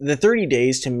the 30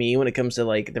 days to me when it comes to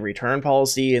like the return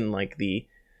policy and like the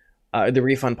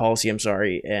refund policy, I'm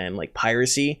sorry, and like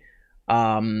piracy.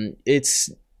 It's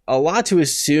a lot to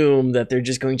assume that they're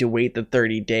just going to wait the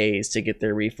 30 days to get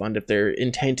their refund if their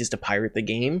intent is to pirate the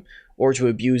game or to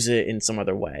abuse it in some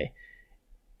other way.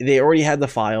 They already had the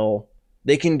file.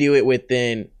 They can do it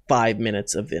within 5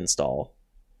 minutes of the install.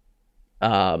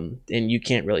 And you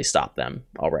can't really stop them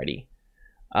already.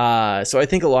 So I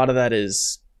think a lot of that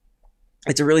it's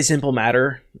a really simple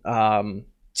matter to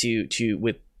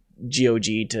with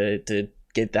GOG to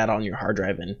get that on your hard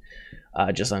drive and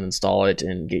just uninstall it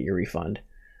and get your refund.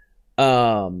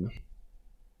 I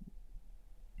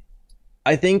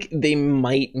think they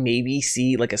might maybe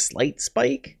see like a slight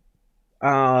spike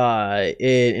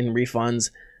in refunds,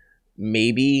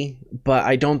 maybe, but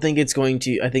I don't think it's going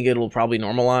to. I think it'll probably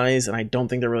normalize, and I don't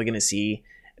think they're really going to see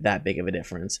that big of a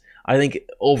difference. I think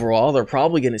overall they're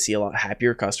probably going to see a lot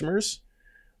happier customers.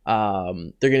 They're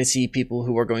going to see people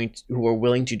who are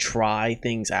willing to try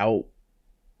things out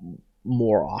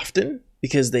more often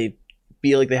because they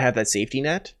feel like they have that safety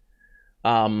net.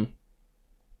 I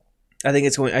think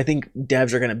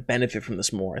devs are going to benefit from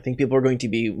this more. I think people are going to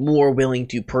be more willing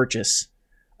to purchase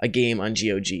a game on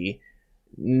GOG,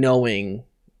 knowing,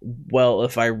 well,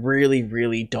 if I really,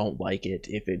 really don't like it,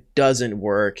 if it doesn't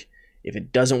work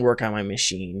on my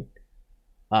machine,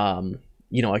 I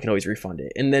can always refund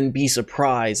it and then be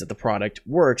surprised that the product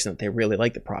works and that they really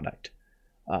like the product.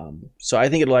 So I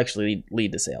think it'll actually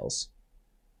lead to sales,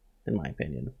 in my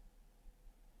opinion.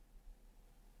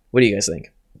 What do you guys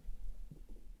think?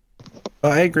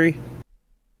 I agree.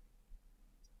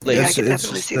 Yeah, I can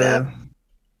definitely see that.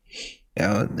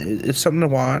 Yeah, it's something to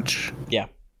watch. Yeah.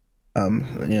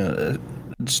 It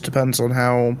just depends on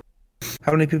how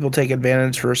many people take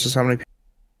advantage versus how many people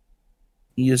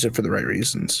use it for the right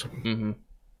reasons. Mm-hmm.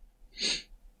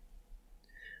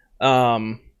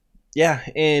 Yeah,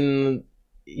 and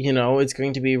it's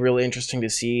going to be really interesting to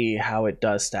see how it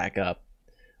does stack up.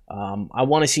 I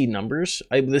want to see numbers.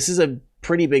 This is a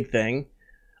pretty big thing.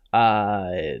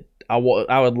 I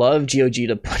would love GOG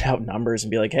to put out numbers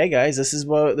and be like, "Hey guys, this is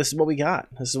what we got.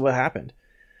 This is what happened."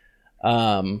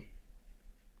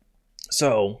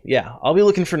 So yeah, I'll be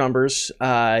looking for numbers.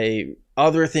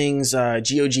 Other things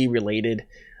GOG related.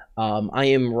 I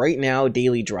am right now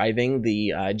daily driving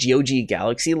the GOG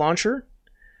Galaxy launcher,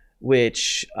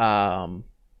 which I'll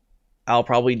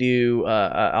probably do.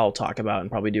 I'll talk about and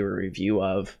probably do a review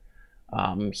of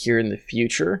here in the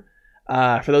future.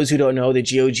 For those who don't know, the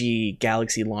GOG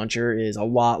Galaxy launcher is a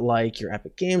lot like your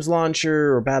Epic Games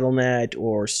launcher or Battle.net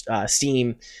or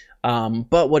Steam.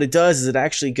 But what it does is it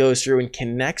actually goes through and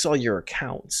connects all your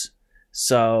accounts.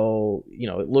 So,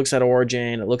 it looks at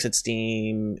Origin, it looks at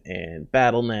Steam and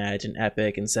Battle.net and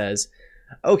Epic and says,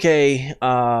 okay,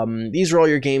 these are all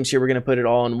your games here. We're going to put it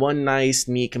all in one nice,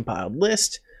 neat, compiled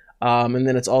list. And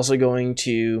then it's also going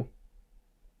to,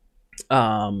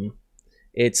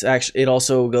 it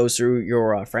also goes through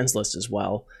your friends list as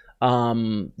well.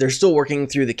 They're still working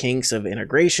through the kinks of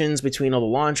integrations between all the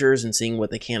launchers and seeing what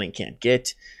they can and can't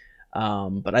get.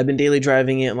 But I've been daily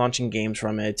driving it, launching games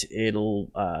from it.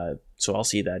 So I'll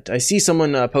see that. I see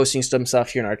someone posting some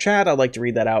stuff here in our chat. I'd like to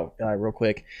read that out real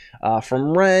quick.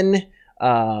 From Ren,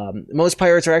 most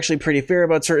pirates are actually pretty fair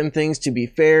about certain things. To be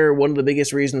fair, one of the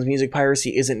biggest reasons music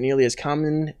piracy isn't nearly as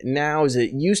common now as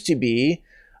it used to be.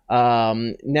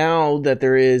 Now that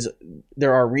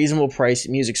there are reasonable priced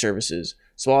music services.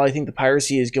 So while I think the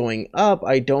piracy is going up,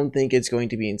 I don't think it's going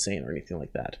to be insane or anything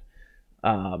like that.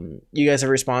 You guys have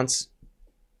a response?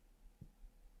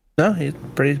 No, he's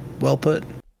pretty well put.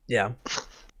 Yeah.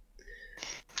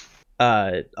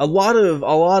 A lot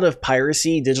of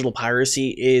piracy, digital piracy,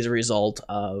 is a result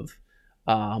of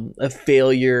a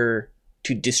failure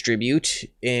to distribute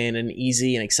in an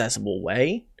easy and accessible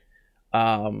way.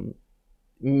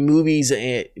 Movies,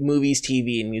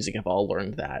 TV, and music have all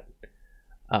learned that.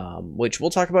 Which we'll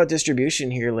talk about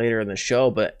distribution here later in the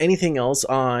show. But anything else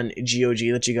on GOG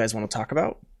that you guys want to talk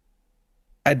about?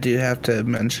 I do have to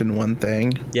mention one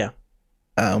thing. Yeah.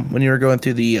 When you were going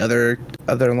through the other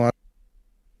launch,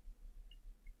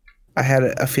 I had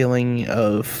a feeling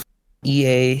of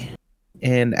EA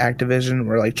and Activision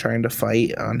were like trying to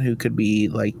fight on who could be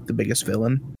like the biggest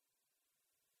villain.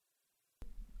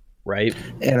 Right.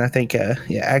 And I think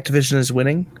Activision is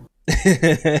winning.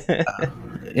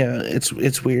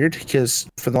 It's weird because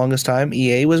for the longest time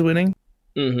EA was winning.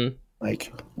 Mm-hmm.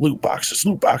 Like loot boxes.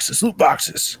 Now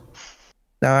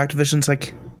Activision's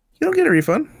like, you don't get a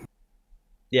refund.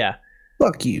 Yeah.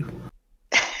 Fuck you.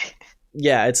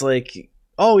 Yeah, it's like,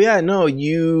 oh yeah, no,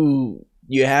 you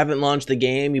haven't launched the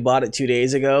game, you bought it 2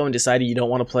 days ago and decided you don't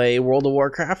want to play World of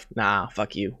Warcraft? Nah,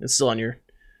 fuck you. It's still on your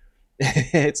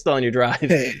it's still on your drive.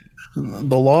 Hey,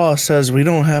 the law says we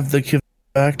don't have the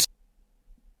back to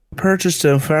purchase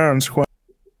to Farron Squad.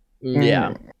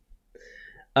 Yeah.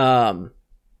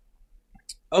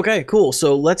 Okay, cool.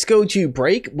 So let's go to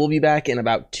break. We'll be back in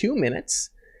about 2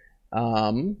 minutes.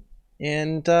 And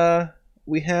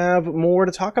we have more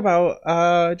to talk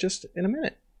about just in a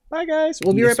minute. Bye, guys.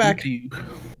 We'll be right back.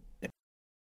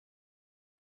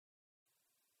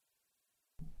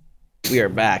 We are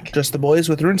back. Just the boys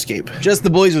with RuneScape. Just the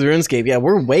boys with RuneScape. Yeah,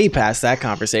 we're way past that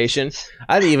conversation.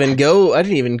 I didn't even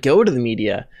go to the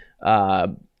media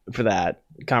for that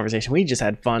conversation. We just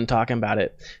had fun talking about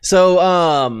it.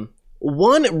 So,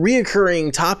 one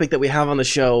reoccurring topic that we have on the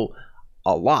show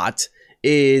a lot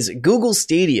is Google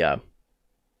Stadia.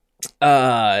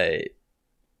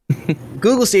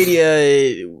 Google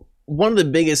Stadia, one of the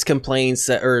biggest complaints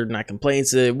one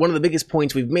of the biggest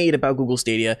points we've made about Google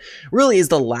Stadia really is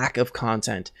the lack of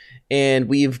content. And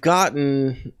we've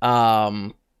gotten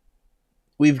an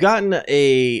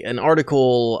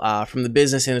article from the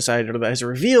Business Insider that has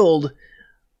revealed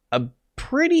a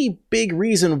pretty big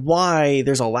reason why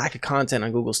there's a lack of content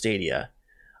on Google Stadia.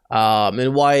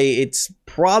 And why it's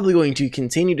probably going to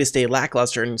continue to stay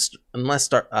lackluster unless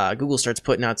Google starts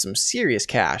putting out some serious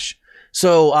cash.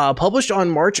 So, published on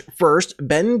March 1st,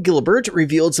 Ben Gilbert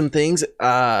revealed some things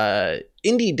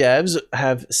indie devs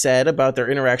have said about their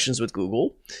interactions with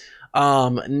Google.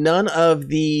 None of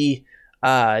the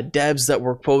devs that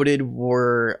were quoted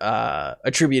were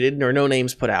attributed, or no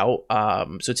names put out.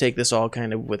 So take this all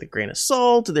kind of with a grain of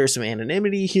salt. There's some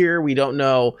anonymity here. We don't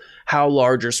know how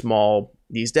large or small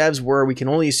these devs were. We can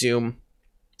only assume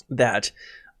that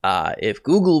if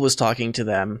Google was talking to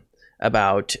them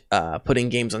about putting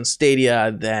games on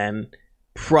Stadia, then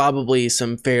probably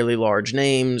some fairly large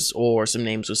names or some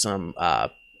names with some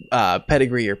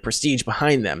pedigree or prestige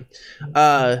behind them.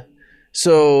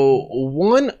 So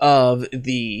one of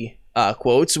the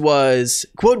quotes was,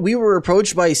 quote, "We were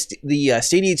approached by the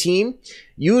Stadia team.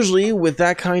 Usually with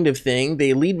that kind of thing,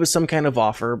 they lead with some kind of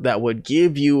offer that would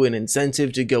give you an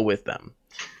incentive to go with them.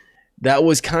 That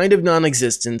was kind of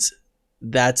non-existent.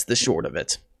 That's the short of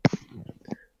it."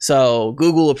 So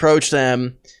Google approached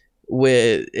them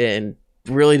and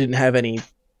really didn't have any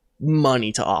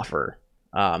money to offer.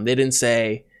 They didn't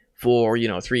say for,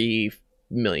 $3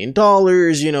 million,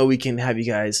 we can have you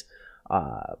guys,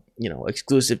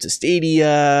 exclusive to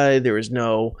Stadia. There was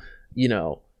no,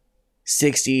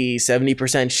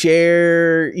 60-70%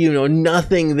 share,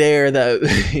 nothing there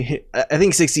that I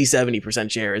think 60-70%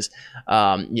 share is,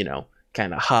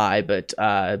 kind of high, but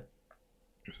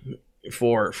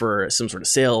for some sort of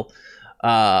sale.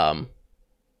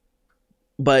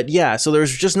 But yeah, so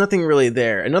there's just nothing really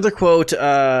there. Another quote,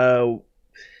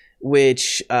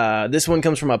 which this one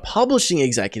comes from a publishing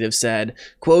executive, said,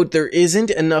 quote, "There isn't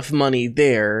enough money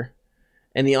there.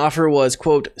 And the offer was,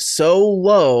 quote, so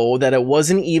low that it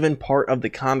wasn't even part of the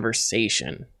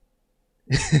conversation."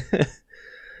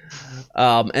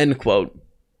 End quote.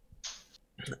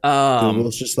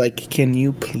 Google's just like, can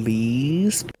you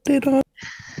please put it on?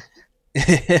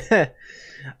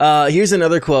 Here's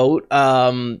another quote.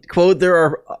 Quote, "There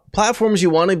are platforms you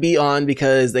want to be on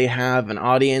because they have an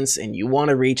audience and you want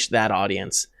to reach that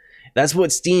audience. That's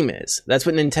what Steam is. That's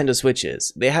what Nintendo Switch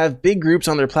is. They have big groups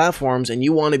on their platforms and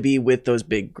you want to be with those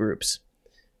big groups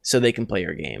so they can play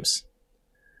your games."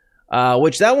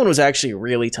 Which that one was actually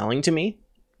really telling to me,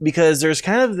 because there's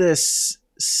kind of this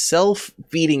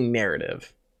self-feeding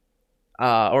narrative,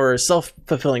 or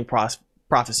self-fulfilling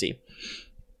prophecy,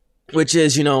 which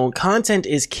is, content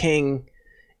is king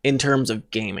in terms of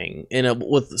gaming,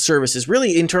 with services.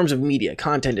 Really, in terms of media,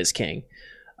 content is king.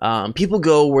 People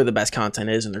go where the best content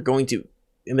is, and they're going to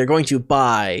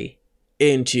buy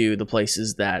into the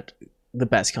places that the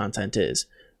best content is.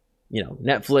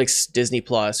 Netflix, Disney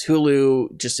Plus,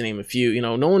 Hulu, just to name a few.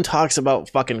 No one talks about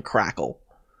fucking Crackle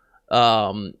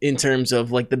in terms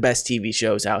of like the best TV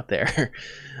shows out there.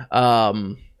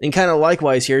 And kind of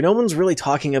likewise here, no one's really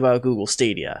talking about Google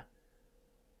Stadia,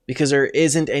 because there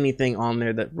isn't anything on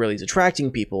there that really is attracting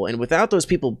people, and without those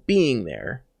people being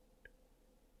there,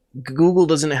 Google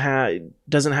doesn't have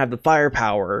the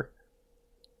firepower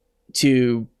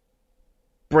to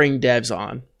bring devs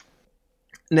on.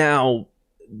 Now,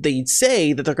 they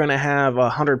say that they're going to have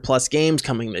 100+ games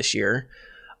coming this year.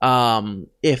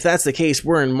 If that's the case,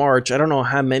 we're in March. I don't know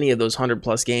how many of those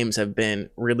 100+ games have been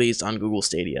released on Google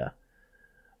Stadia.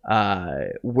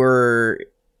 We're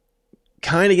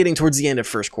kind of getting towards the end of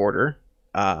first quarter,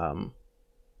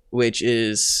 which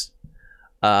is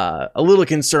a little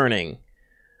concerning.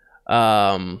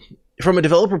 From a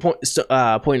developer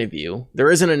point of view,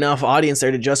 there isn't enough audience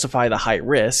there to justify the high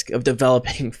risk of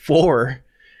developing for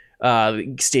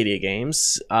Stadia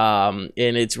games. And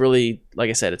it's really,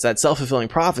 like I said, it's that self-fulfilling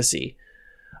prophecy.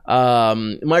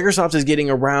 Microsoft is getting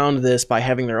around this by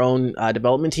having their own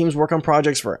development teams work on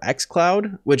projects for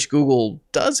xCloud, which Google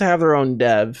does have their own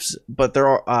devs, but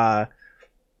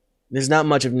there's not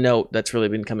much of note that's really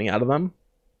been coming out of them.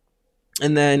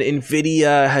 And then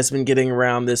NVIDIA has been getting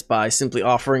around this by simply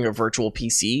offering a virtual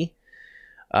PC.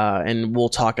 And we'll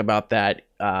talk about that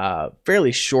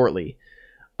fairly shortly.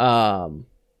 But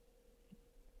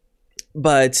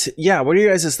yeah, what are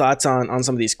your guys' thoughts on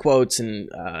some of these quotes and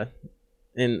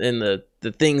the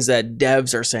things that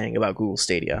devs are saying about Google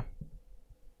Stadia?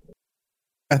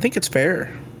 I think it's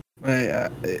fair.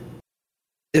 If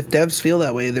devs feel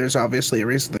that way, there's obviously a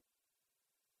reason.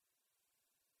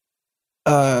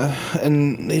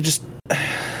 And they just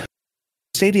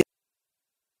Stadia,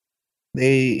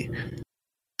 they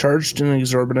charged an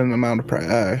exorbitant amount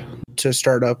of to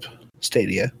start up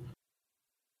Stadia.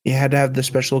 You had to have the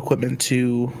special equipment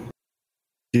to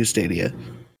do Stadia,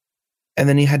 and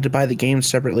then you had to buy the game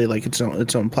separately, like its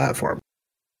own platform.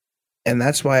 And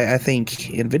that's why I think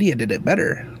NVIDIA did it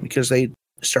better, because they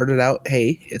started out,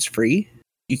 hey, it's free.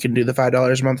 You can do the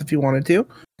 $5 a month if you wanted to.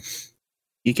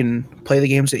 You can play the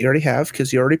games that you already have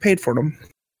because you already paid for them.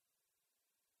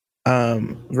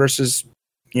 Versus,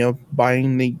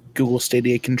 buying the Google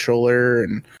Stadia controller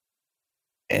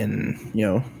and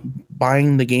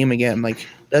buying the game again, like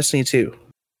Destiny 2.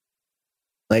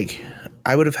 Like,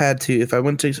 I would have had to, if I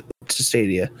went to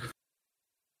Stadia,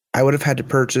 I would have had to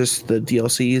purchase the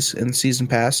DLCs and Season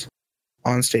Pass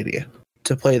on Stadia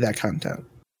to play that content.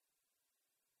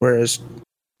 Whereas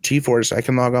GeForce, I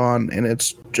can log on and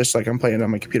it's just like I'm playing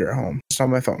on my computer at home. It's on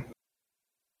my phone.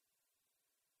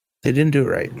 They didn't do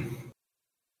it right.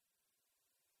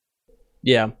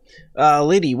 Yeah.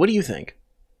 Lady, what do you think?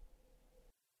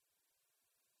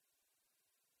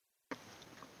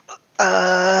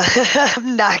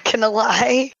 I'm not gonna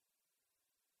lie.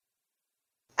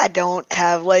 I don't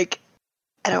have like,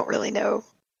 I don't really know.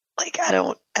 Like, I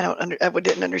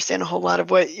didn't understand a whole lot of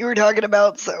what you were talking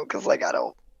about. So, cause like, I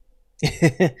don't.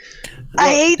 I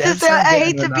hate to say, I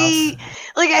hate to be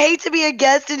like, I hate to be a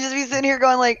guest and just be sitting here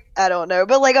going like, I don't know.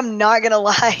 But like, I'm not gonna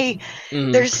lie.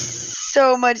 There's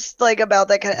so much like about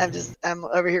that kind of. I'm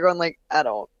over here going like, I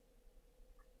don't.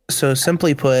 So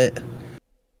simply put,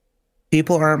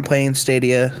 people aren't playing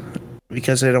Stadia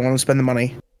because they don't want to spend the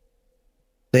money.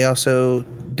 They also,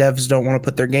 devs don't want to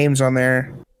put their games on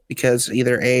there because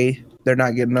either A, they're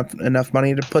not getting enough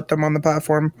money to put them on the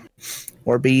platform,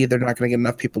 or B, they're not going to get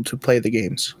enough people to play the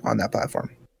games on that platform.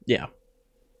 Yeah.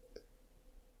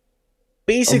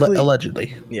 Basically,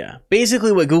 allegedly. Yeah.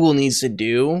 Basically, what Google needs to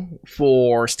do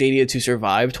for Stadia to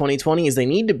survive 2020 is they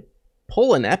need to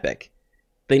pull an Epic.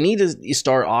 They need to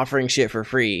start offering shit for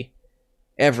free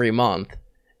every month,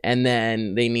 and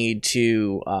then they need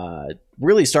to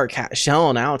really start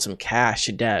shelling out some cash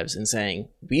to devs and saying,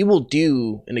 we will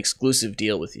do an exclusive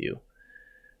deal with you.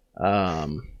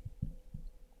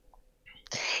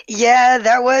 Yeah,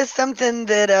 that was something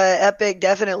that Epic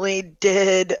definitely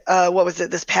did. What was it,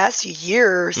 this past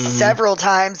year? Several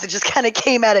times. It just kind of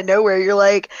came out of nowhere. You're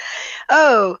like,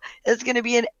 oh, it's going to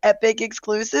be an Epic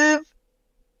exclusive?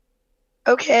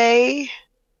 Okay.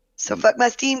 So fuck my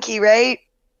Steam key, right?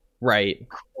 Right.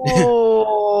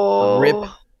 Oh.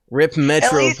 Rip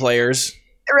Metro players.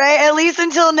 Right, at least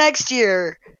until next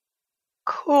year.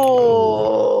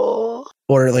 Cool.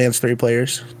 Borderlands 3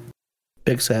 players.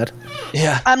 Big sad.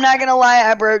 Yeah. I'm not gonna lie,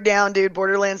 I broke down, dude.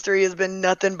 Borderlands 3 has been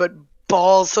nothing but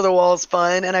balls to the walls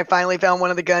fun, and I finally found one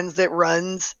of the guns that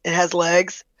runs. It has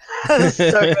legs.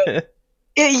 So good.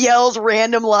 It yells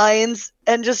random lines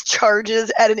and just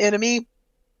charges at an enemy,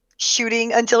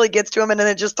 shooting until it gets to him, and then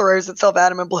it just throws itself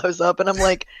at him and blows up. And I'm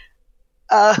like,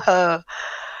 good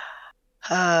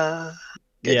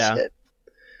shit.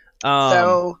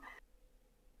 So,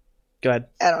 go ahead.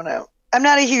 I don't know. I'm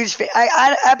not a huge fan.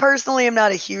 I personally am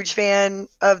not a huge fan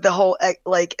of the whole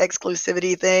like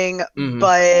exclusivity thing.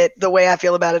 But the way I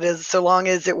feel about it is, so long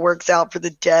as it works out for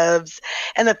the devs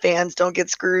and the fans don't get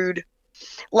screwed,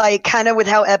 like kind of with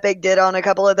how Epic did on a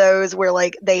couple of those, where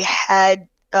like they had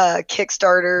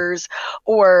Kickstarters,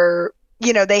 or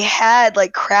they had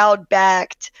like crowd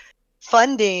backed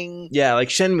funding. Yeah, like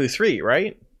Shenmue 3,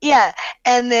 right? Yeah,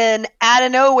 and then out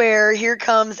of nowhere, here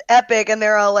comes Epic, and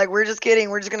they're all like, we're just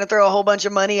kidding. We're just going to throw a whole bunch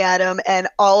of money at them, and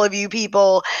all of you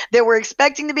people that were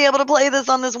expecting to be able to play this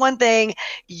on this one thing,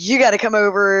 you got to come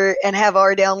over and have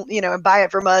our and buy it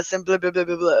from us, and blah, blah, blah,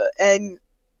 blah, blah. And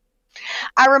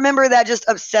I remember that just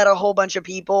upset a whole bunch of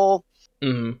people.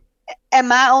 And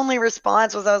my only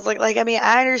response was, I was like, I mean,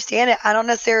 I understand it. I don't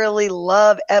necessarily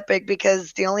love Epic,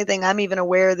 because the only thing I'm even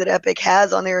aware that Epic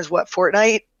has on there is what,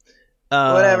 Fortnite?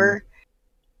 Whatever.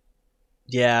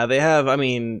 Yeah, they have. I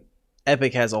mean,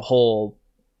 Epic has a whole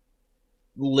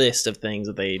list of things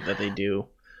that they do.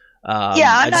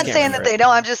 Yeah, I'm not saying that they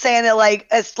don't. I'm just saying that, like,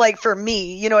 it's like for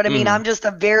me, you know what I mean? I'm just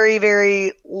a very,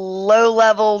 very low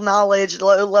level knowledge,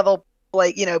 low level,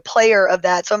 like, player of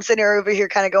that. So I'm sitting over here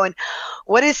kind of going,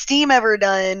 what has Steam ever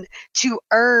done to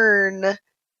earn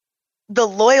the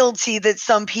loyalty that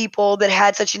some people that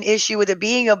had such an issue with it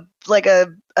being an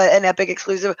Epic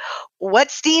exclusive,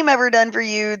 what's Steam ever done for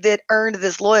you that earned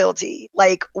this loyalty?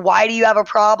 Like, why do you have a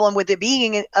problem with it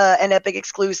being an Epic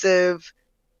exclusive?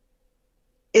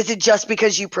 Is it just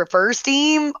because you prefer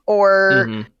Steam,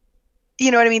 or you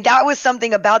know what I mean? That was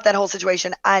something about that whole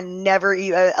situation I never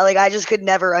I just could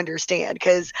never understand,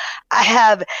 because I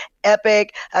have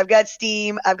Epic, I've got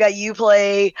Steam, I've got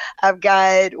Uplay, I've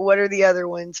got, what are the other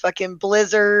ones? Fucking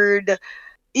Blizzard.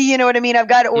 You know what I mean? I've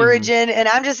got Origin, and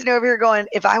I'm just sitting over here going,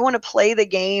 if I want to play the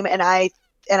game and I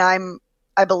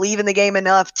believe in the game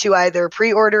enough to either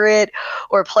pre-order it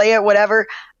or play it, whatever,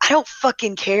 I don't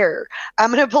fucking care.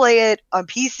 I'm going to play it on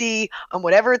PC, on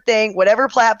whatever thing, whatever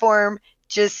platform,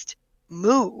 just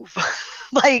move.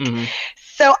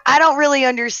 So I don't really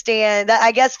understand that.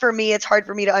 I guess for me, it's hard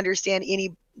for me to understand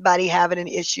anybody having an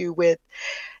issue with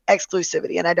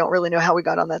exclusivity, and I don't really know how we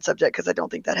got on that subject, because I don't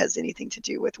think that has anything to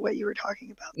do with what you were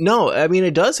talking about. No, I mean,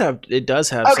 it does have okay,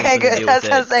 something good. to do That's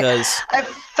with what I'm it, saying. I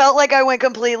felt like I went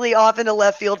completely off into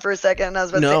left field for a second, and I was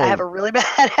about to say I have a really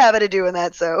bad habit of doing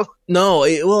that. So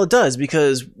it does,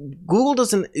 because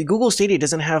Google Stadia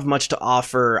doesn't have much to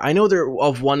offer. I know they're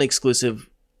of one exclusive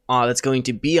that's going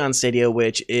to be on Stadia,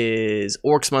 which is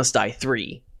Orcs Must Die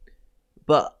 3.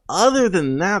 But other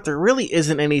than that, there really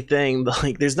isn't anything,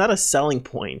 like, there's not a selling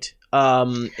point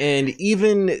And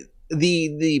even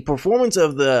the performance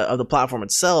of the platform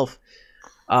itself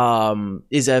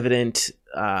is evident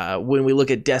when we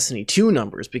look at Destiny 2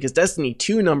 numbers, because Destiny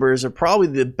 2 numbers are probably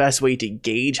the best way to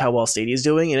gauge how well Stadia is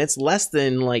doing, and it's less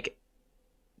than like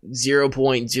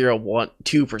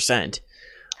 0.012%.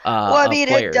 Well, I mean,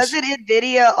 doesn't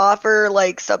NVIDIA offer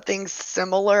like something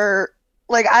similar?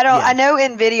 Like, I know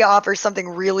NVIDIA offers something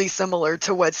really similar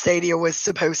to what Stadia was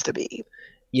supposed to be.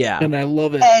 Yeah. And I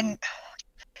love it. And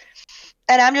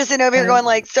I'm just sitting over here going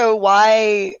like, so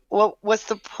why, what's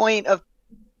the point of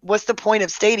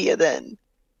Stadia then?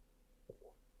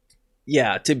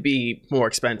 Yeah, to be more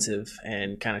expensive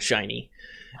and kind of shiny.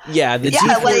 Yeah, the Yeah,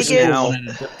 GeForce like Now.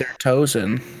 Dip their toes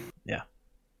in. Yeah.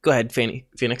 Go ahead,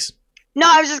 Phoenix. No,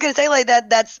 I was just gonna say like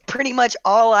that's pretty much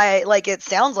all it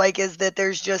sounds like is that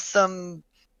there's just some,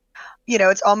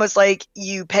 it's almost like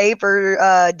you pay for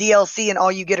DLC and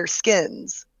all you get are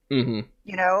skins. Mm-hmm.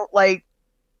 Like,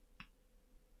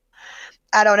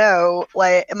 I don't know,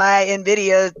 like my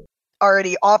NVIDIA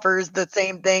already offers the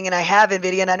same thing, and I have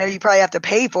NVIDIA, and I know you probably have to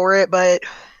pay for it, but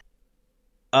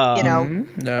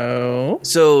no.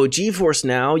 So GeForce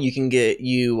Now, you can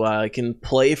can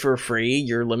play for free.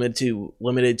 You're limited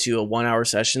to a 1 hour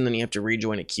session, then you have to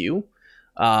rejoin a queue.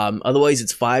 Otherwise,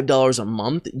 it's $5 a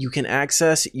month. You can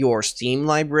access your Steam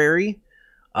library,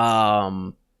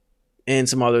 and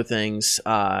some other things,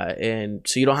 and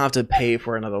so you don't have to pay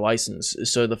for another license.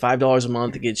 So the $5 a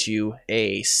month gets you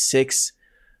a 6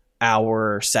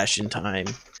 hour session time,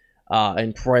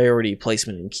 and priority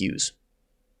placement in queues.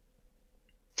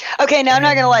 Okay, now I'm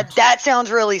not gonna lie. That sounds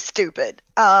really stupid.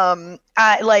 I'm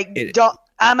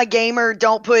a gamer.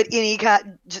 Don't put any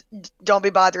kind. Don't be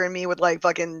bothering me with like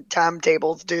fucking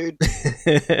timetables, dude.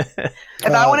 If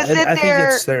I want to sit I there,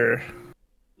 think it's there.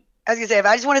 I was gonna say, if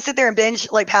I just want to sit there and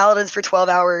binge like Paladins for 12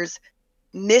 hours,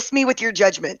 miss me with your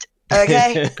judgment.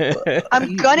 Okay,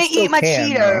 I'm gonna eat my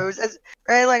Cheetos.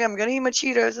 Right, like I'm gonna eat my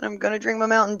Cheetos and I'm gonna drink my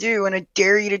Mountain Dew, and I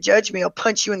dare you to judge me. I'll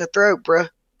punch you in the throat, bruh.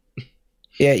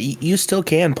 Yeah, you still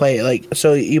can play. Like,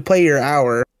 so you play your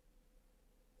hour.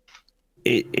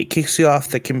 It kicks you off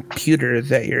the computer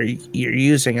that you're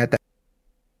using at that,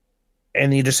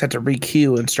 and you just have to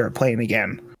re-queue and start playing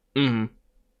again. Mm-hmm.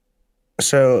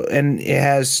 So, and it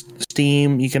has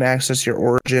Steam. You can access your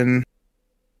Origin.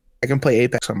 I can play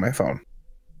Apex on my phone.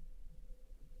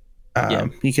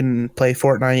 You can play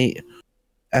Fortnite,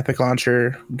 Epic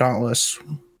Launcher, Dauntless,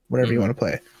 whatever you want to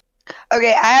play.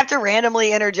 Okay, I have to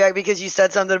randomly interject because you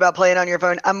said something about playing on your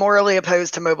phone. I'm morally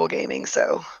opposed to mobile gaming,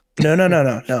 so. No.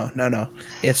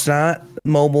 It's not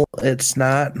mobile. It's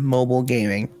not mobile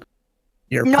gaming.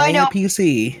 You're playing a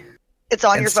PC. It's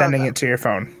on your phone. Sending it to your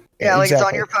phone. Yeah, like exactly.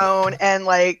 it's on your phone, and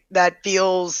like that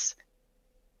feels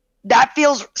like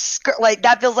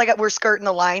we're skirting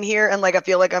the line here, and like I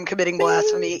feel like I'm committing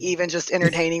blasphemy even just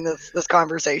entertaining this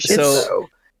conversation. So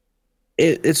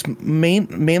it's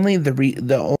mainly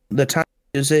the time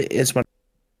I use it is when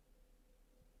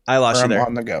I lost you there. I'm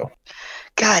on the go.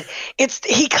 God,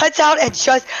 he cuts out at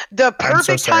just the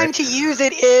perfect time to use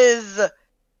it is,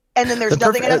 and then there's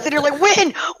nothing, and I'm sitting here like, when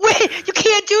you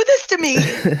can't do this to me.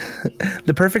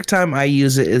 The perfect time I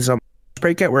use it is on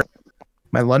break at work,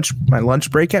 my lunch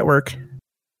break at work,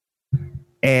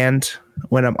 and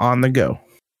when I'm on the go.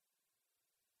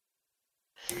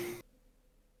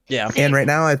 Yeah. And right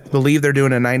now, I believe they're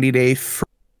doing a 90-day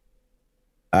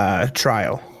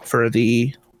trial for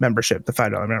the membership, the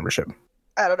 $5 membership.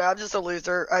 I don't know. I'm just a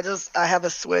loser. I have a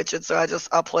Switch, and so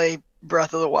I'll play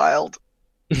Breath of the Wild.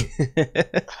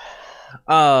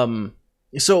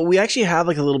 So we actually have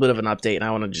like a little bit of an update, and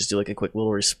I want to just do like a quick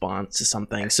little response to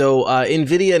something. So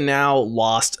NVIDIA now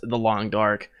lost the Long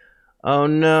Dark. Oh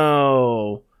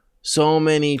no! So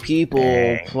many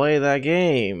people play that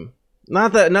game.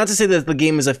 Not to say that the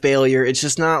game is a failure. It's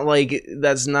just not like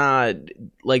that's not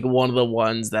like one of the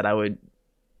ones that I would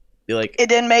be like. It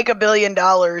didn't make $1 billion.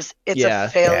 It's a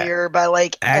failure by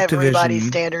like everybody's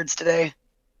standards today.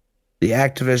 The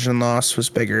Activision loss was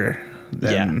bigger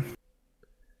than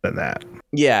that.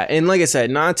 Yeah, and like I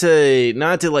said, not to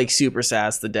like super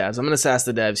sass the devs. I'm gonna sass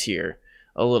the devs here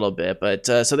a little bit, but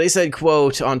so they said,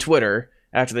 quote, on Twitter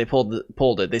after they pulled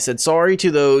it. They said, "Sorry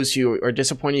to those who are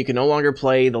disappointed you can no longer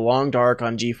play The Long Dark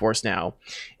on GeForce Now.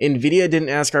 NVIDIA didn't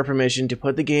ask our permission to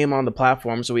put the game on the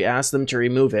platform, so we asked them to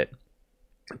remove it.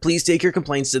 Please take your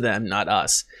complaints to them, not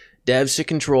us. Devs should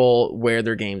control where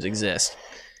their games exist."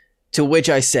 To which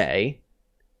I say,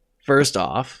 first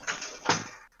off,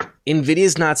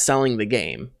 NVIDIA's not selling the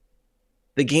game.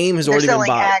 The game has already been bought.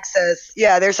 Access.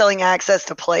 Yeah, they're selling access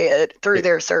to play it through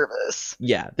their service.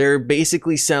 Yeah, they're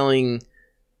basically selling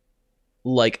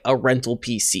like a rental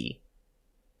PC.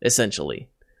 essentially.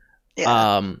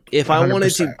 Yeah. If I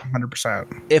wanted to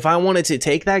 100%. if I wanted to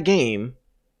take that game,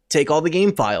 take all the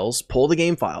game files, pull the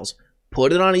game files,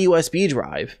 put it on a USB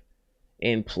drive,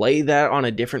 and play that on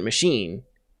a different machine,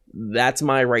 that's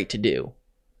my right to do.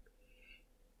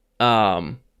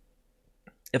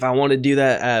 If I want to do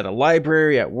that at a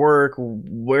library, at work,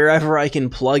 wherever I can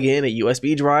plug in a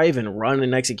USB drive and run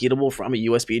an executable from a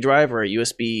USB drive or a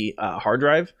USB hard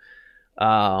drive,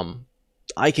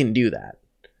 I can do that.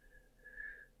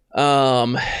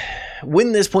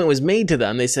 When this point was made to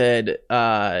them, they said,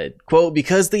 quote,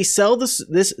 because they sell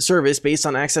this service based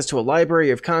on access to a library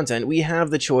of content, we have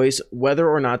the choice whether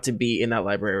or not to be in that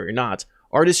library or not.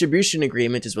 Our distribution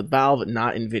agreement is with Valve,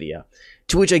 not NVIDIA.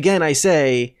 To which, again, I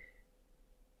say,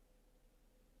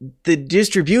 the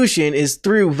distribution is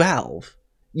through Valve.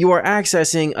 You are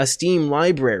accessing a Steam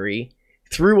library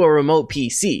through a remote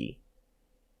PC.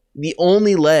 The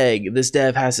only leg this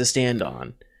dev has to stand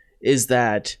on is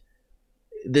that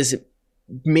this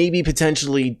maybe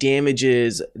potentially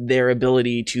damages their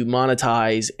ability to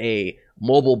monetize a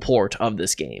mobile port of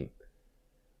this game.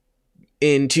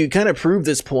 And to kind of prove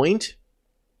this point,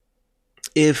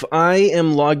 if I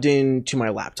am logged into my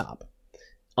laptop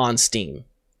on Steam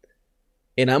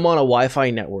and I'm on a Wi-Fi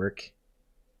network,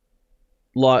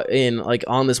 on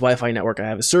this Wi-Fi network, I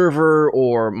have a server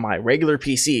or my regular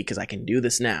PC, because I can do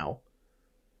this now,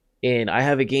 and I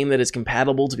have a game that is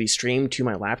compatible to be streamed to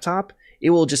my laptop, it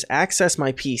will just access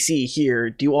my PC here,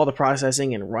 do all the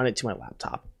processing, and run it to my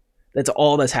laptop. That's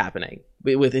all that's happening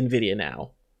with NVIDIA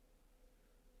now.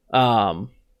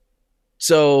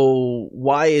 So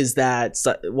why is that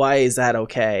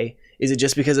okay? Is it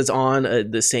just because it's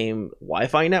on the same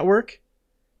Wi-Fi network?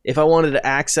 If I wanted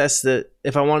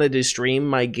to stream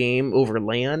my game over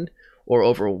LAN or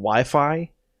over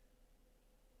Wi-Fi,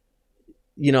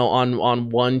 on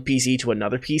one PC to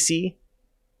another PC,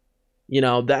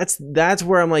 that's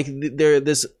where I'm like,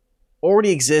 this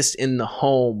already exists in the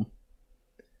home,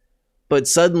 but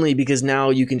suddenly, because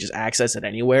now you can just access it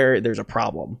anywhere, there's a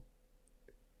problem.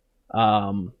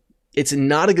 It's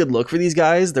not a good look for these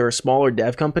guys. They're a smaller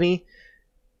dev company.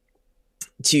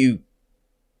 To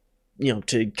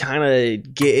kind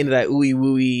of get into that ooey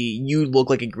wooey, you look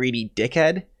like a greedy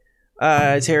dickhead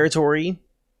territory,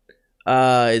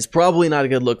 is probably not a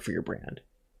good look for your brand.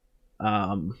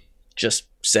 Just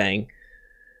saying.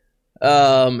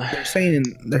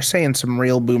 They're saying some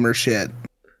real boomer shit.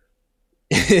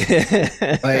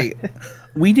 Like,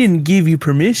 we didn't give you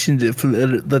permission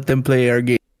to let them play our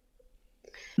game.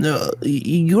 No,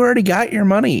 you already got your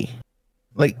money.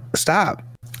 Like, stop.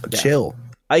 Yeah. Chill.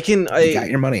 You got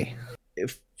your money.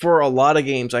 For a lot of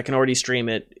games, I can already stream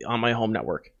it on my home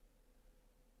network.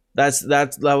 That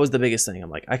was the biggest thing. I'm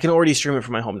like, I can already stream it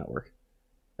from my home network.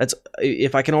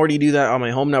 If I can already do that on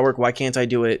my home network, why can't I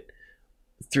do it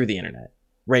through the internet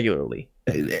regularly?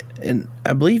 And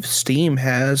I believe Steam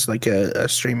has like a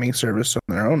streaming service on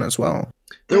their own as well.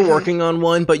 They're working on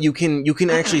one, but you can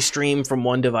actually stream from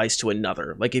one device to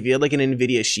another. Like if you had like an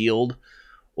NVIDIA Shield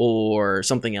or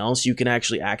something else, you can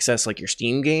actually access like your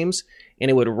Steam games, and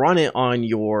it would run it on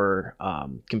your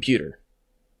computer.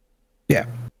 Yeah.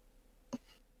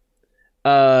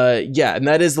 And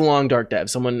that is the Long Dark Dev.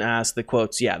 Someone asked the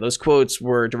quotes. Yeah, those quotes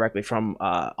were directly from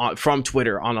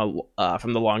Twitter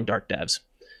from the Long Dark Devs.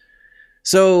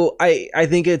 So I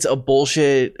think it's a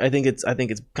bullshit. I think it's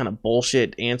kind of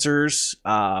bullshit answers.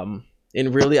 And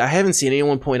really, I haven't seen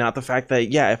anyone point out the fact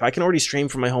that, yeah, if I can already stream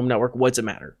from my home network, what's it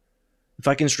matter? If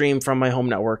I can stream from my home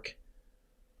network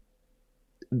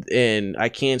and I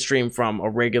can't stream from a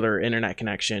regular internet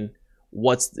connection,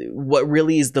 what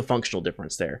really is the functional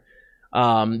difference there?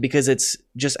 Because it's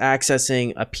just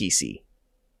accessing a PC.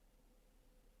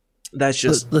 That's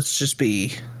just let's just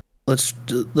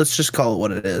call it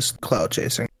what it is: clout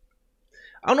chasing.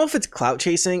 I don't know if it's clout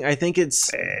chasing. I think it's.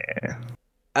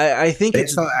 I think they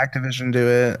saw Activision do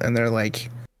it, and they're like,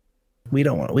 we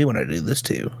want to do this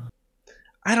too.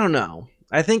 I don't know.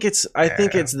 I think it's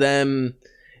them.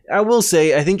 I will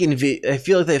say, I think I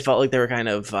feel like they felt like they were kind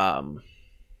of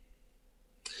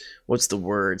what's the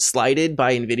word? Slighted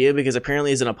by NVIDIA, because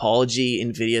apparently as an apology,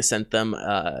 NVIDIA sent them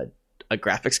a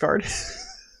graphics card.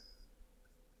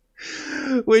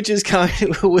 which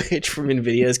from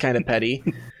NVIDIA is kind of petty.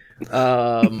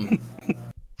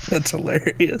 That's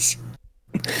hilarious.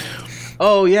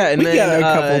 Oh yeah, and we got a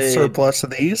couple surplus of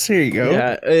these. Here you go.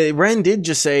 Yeah, Ren did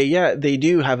just say, yeah, they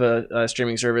do have a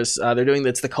streaming service. They're doing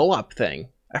that's the co-op thing.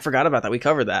 I forgot about that. We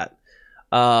covered that.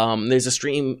 There's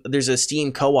a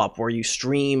Steam co-op where you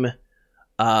stream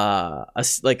a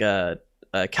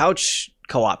couch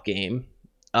co-op game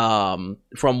from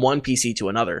one PC to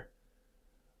another.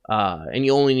 and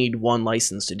you only need one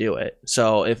license to do it.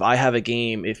 So if I have a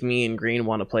game, if me and Green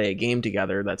want to play a game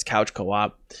together that's couch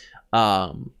co-op,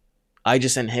 I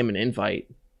just send him an invite,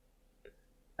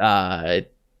 and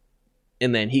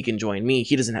then he can join me.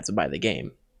 He doesn't have to buy the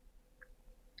game.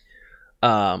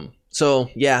 So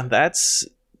yeah, that's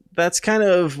kind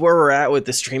of where we're at with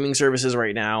the streaming services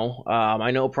right now.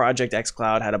 I know Project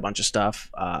xCloud had a bunch of stuff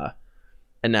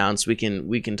announced. We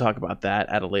can talk about that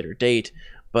at a later date,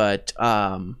 but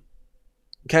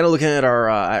kind of looking at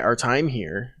our time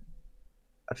here,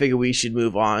 I figure we should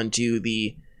move on to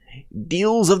the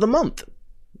deals of the month.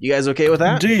 You guys okay with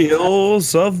that?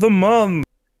 Deals of the month.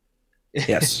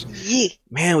 Yes. Yeah.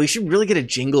 Man, we should really get a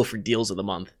jingle for deals of the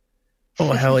month.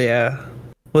 Oh hell yeah!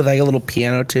 With like a little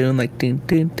piano tune, like dun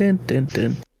dun dun dun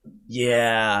dun.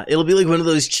 Yeah, it'll be like one of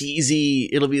those cheesy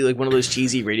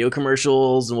radio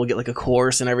commercials, and we'll get like a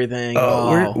chorus and everything.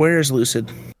 Oh, where is Lucid?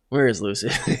 Where is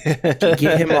Lucid? Get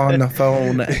him on the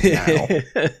phone now.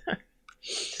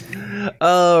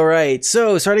 All right,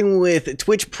 so starting with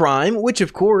Twitch Prime, which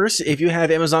of course, if you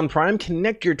have Amazon Prime,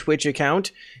 connect your Twitch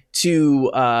account to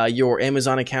your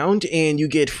Amazon account, and you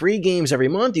get free games every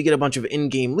month. You get a bunch of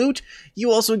in-game loot.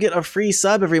 You also get a free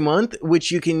sub every month,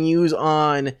 which you can use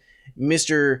on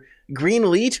Mr. Green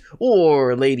Elite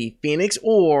or Lady Phoenix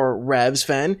or Revs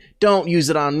Fen. Don't use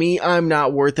it on me. I'm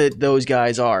not worth it. Those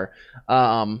guys are.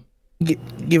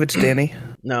 Give it to Danny.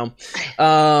 No.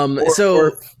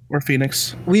 Or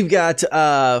Phoenix. We've got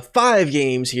 5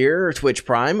 games here, Twitch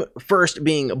Prime. First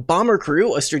being Bomber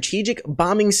Crew, a strategic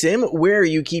bombing sim where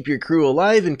you keep your crew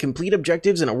alive and complete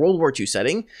objectives in a World War II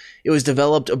setting. It was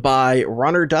developed by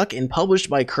Runner Duck and published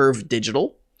by Curve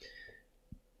Digital.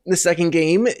 The second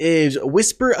game is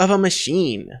Whisper of a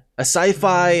Machine, a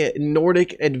sci-fi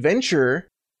Nordic adventure.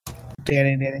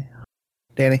 Danny.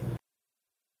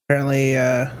 Apparently,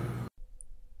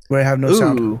 we have no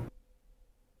sound.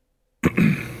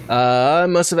 I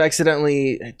must have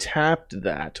accidentally tapped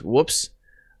that. Whoops.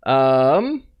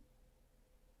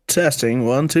 Testing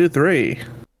 1 2 3.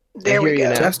 There we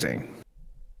go. Testing.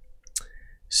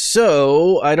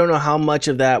 So I don't know how much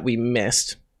of that we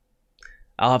missed.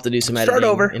 I'll have to do some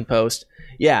editing in post.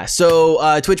 Yeah,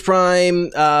 so Twitch Prime,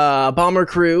 Bomber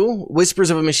Crew,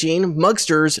 Whispers of a Machine,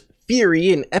 Mugsters,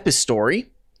 Fury, and Epistory.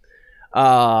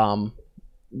 Go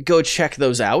check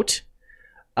those out.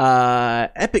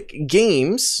 Epic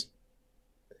Games,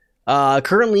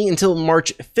 currently until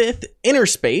March 5th, Inner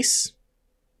Space,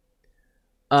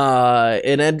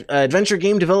 an adventure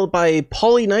game developed by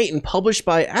Polyknight and published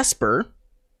by Esper.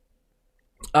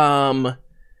 Starting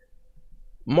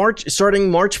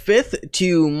March 5th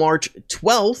to March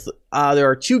 12th, there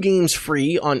are 2 games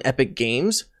free on Epic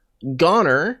Games.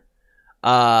 Goner,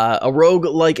 a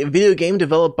rogue-like video game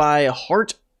developed by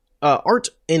Art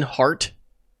in Heart,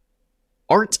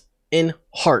 and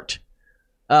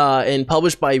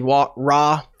published by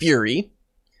Raw Fury.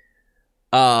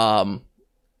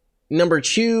 Number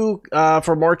 2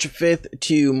 for March 5th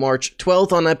to March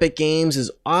 12th on Epic Games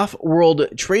is Off-World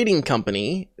Trading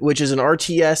Company, which is an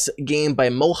RTS game by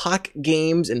Mohawk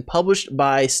Games and published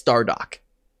by Stardock.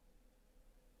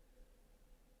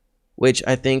 Which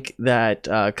I think that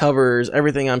covers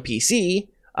everything on PC.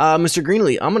 Mr.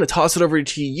 Greenlee, I'm going to toss it over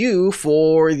to you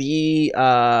for the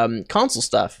console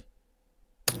stuff.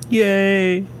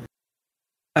 Yay!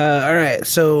 All right,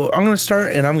 so I'm going to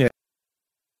start, and I'm going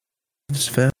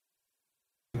to...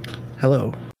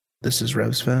 Hello, this is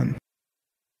Revs Fen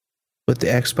with the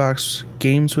Xbox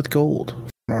Games with Gold,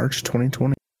 March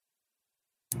 2020.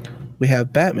 We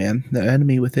have Batman, The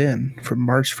Enemy Within, from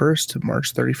March 1st to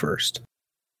March 31st.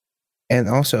 And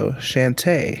also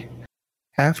Shantae,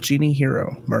 Half Genie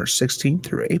Hero, March 16th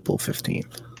through April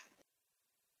 15th.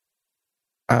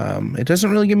 It doesn't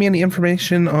really give me any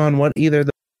information on what either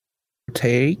the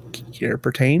take or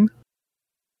pertain.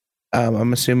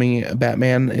 I'm assuming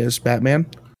Batman is Batman.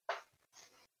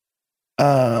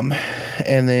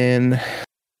 And then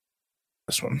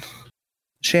this one,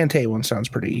 Shantae one sounds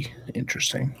pretty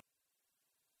interesting.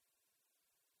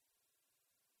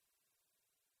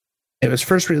 It was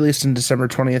first released in December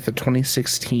 20th of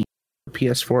 2016.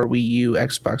 PS4, Wii U,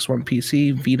 Xbox One,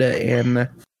 PC, Vita, and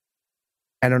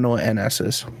I don't know what NS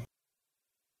is.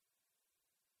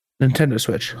 Nintendo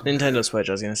Switch. Nintendo Switch,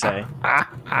 I was going to say.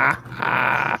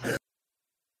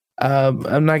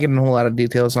 I'm not getting a whole lot of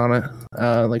details on it,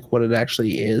 like what it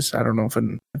actually is. I don't know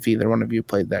if either one of you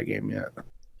played that game yet.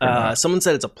 Someone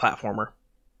said it's a platformer.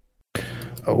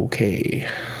 Okay,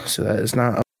 so that is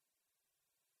not.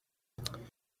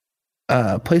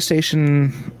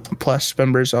 PlayStation Plus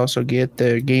members also get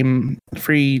the game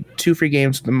free, 2 free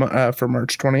games for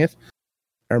March 20th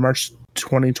or March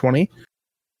 2020.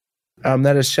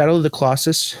 That is Shadow of the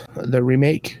Colossus, the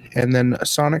remake, and then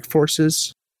Sonic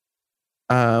Forces,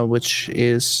 which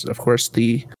is, of course,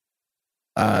 the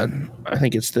I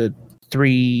think it's the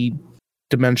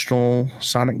 3-dimensional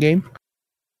Sonic game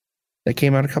that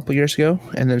came out a couple years ago,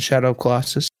 and then Shadow of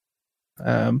Colossus.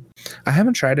 I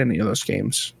haven't tried any of those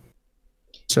games,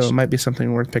 so it might be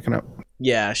something worth picking up.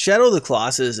 Yeah, Shadow of the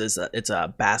Colossus it's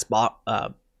a boss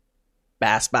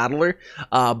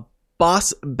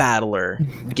battler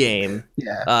game.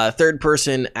 Yeah. Third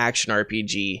person action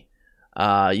RPG.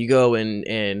 You go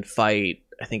and fight,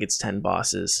 I think it's 10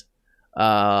 bosses.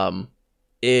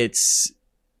 It's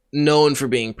known for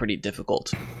being pretty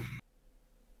difficult.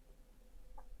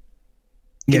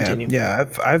 Continue. Yeah.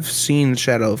 I've seen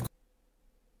Shadow of.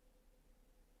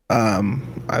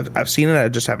 I've seen it. I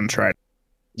just haven't tried.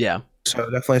 Yeah. So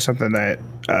definitely something that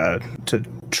to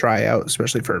try out,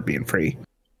 especially for it being free.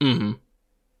 Mm-hmm.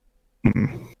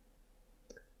 Mm-hmm.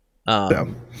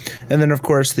 So. And then of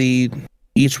course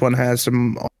each one has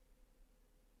some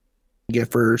get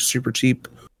for super cheap,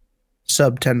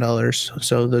 sub $10.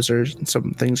 So those are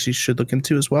some things you should look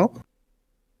into as well.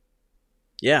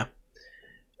 Yeah.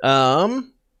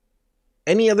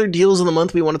 Any other deals of the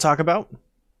month we want to talk about?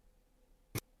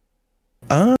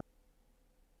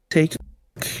 Take.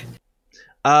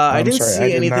 I didn't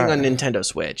see anything on Nintendo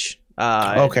Switch.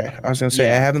 Okay, I was gonna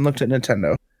say I haven't looked at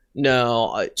Nintendo.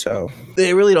 No, so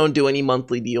they really don't do any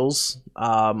monthly deals.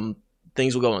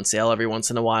 Things will go on sale every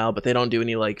once in a while, but they don't do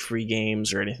any like free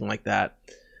games or anything like that.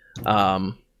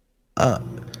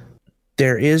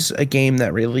 There is a game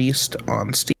that released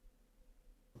on Steam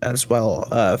as well,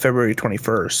 February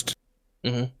 21st.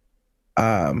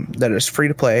 Mm-hmm. That is free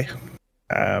to play.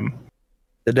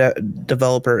 The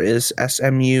developer is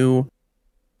SMU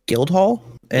Guildhall,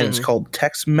 and it's called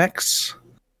Tex-Mex.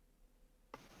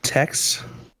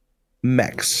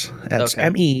 Tex-Mex. That's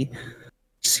MECHS.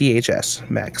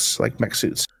 Mex, like mech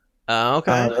suits.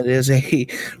 Okay. It is a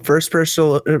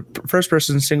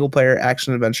first-person single-player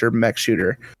action-adventure mech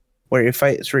shooter where you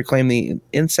fight to reclaim the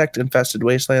insect-infested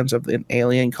wastelands of an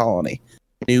alien colony,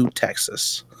 New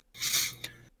Texas.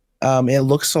 It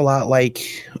looks a lot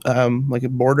like a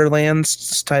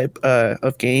Borderlands type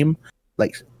of game,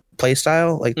 like play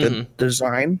style, like the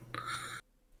design.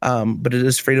 But it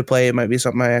is free to play. It might be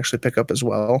something I actually pick up as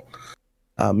well.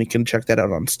 You can check that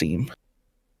out on Steam.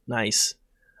 Nice.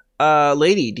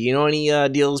 Lady, do you know any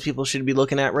deals people should be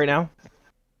looking at right now?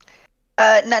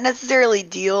 Not necessarily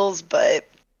deals, but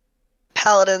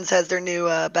Paladins has their new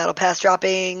battle pass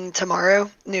dropping tomorrow.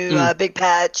 New big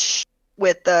patch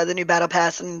with the new battle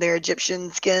pass and their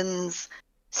Egyptian skins.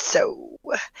 So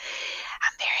I'm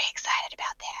very excited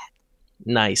about that.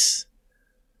 Nice.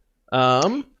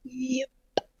 Yep.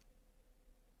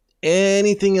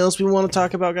 Anything else we want to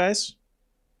talk about, guys?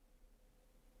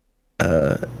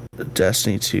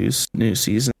 Destiny 2's new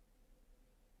season.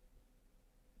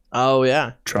 Oh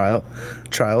yeah.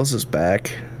 Trials is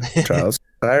back. Trials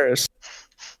Cyrus.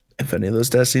 If any of those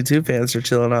Destiny 2 fans are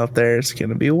chilling out there, it's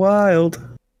gonna be wild.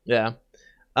 Yeah.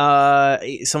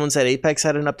 Someone said Apex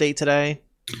had an update today.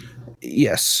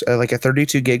 Yes, like a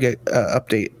 32 gig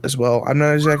update as well. I'm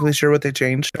not exactly sure what they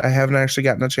changed. I haven't actually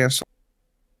gotten a chance to.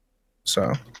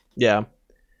 So yeah.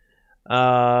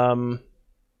 I'm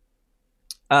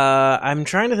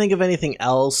trying to think of anything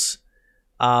else.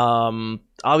 I'll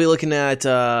be looking at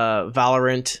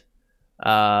Valorant.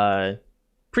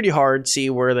 Pretty hard. See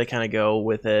where they kind of go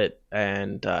with it,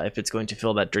 and if it's going to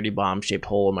fill that dirty bomb shaped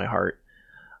hole in my heart.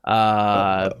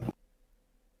 What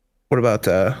about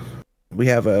we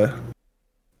have a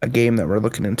game that we're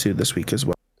looking into this week as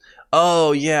well.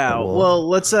 Oh yeah. Well,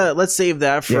 let's save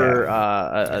that for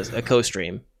a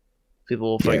co-stream.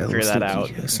 People will figure that out.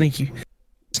 Sneaky.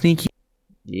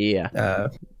 Yeah.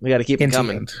 We got to keep it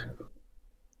coming.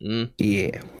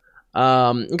 Yeah.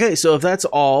 Okay, so if that's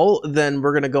all, then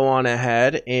we're gonna go on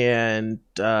ahead and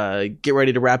get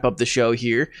ready to wrap up the show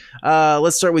here.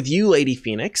 Let's start with you, Lady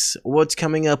Phoenix. What's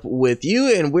coming up with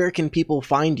you, and where can people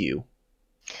find you?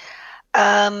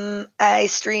 I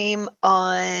stream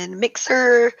on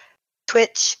Mixer,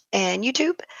 Twitch, and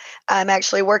YouTube. I'm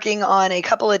actually working on a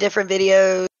couple of different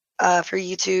videos for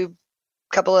YouTube,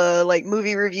 a couple of like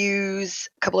movie reviews,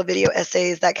 a couple of video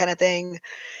essays, that kind of thing.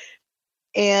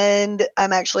 And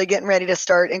I'm actually getting ready to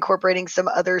start incorporating some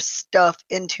other stuff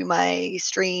into my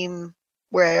stream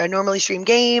where I normally stream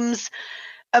games.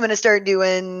 I'm going to start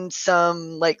doing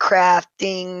some like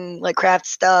crafting, like craft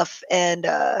stuff, and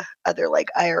other like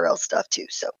IRL stuff too.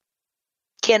 So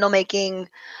candle making,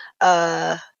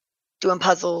 doing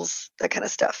puzzles, that kind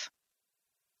of stuff.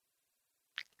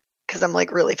 Because I'm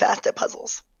like really fast at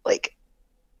puzzles. Like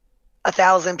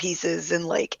 1,000 pieces in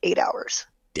like 8 hours.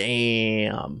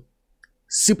 Damn.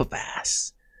 Super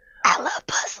fast. I love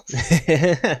puzzles.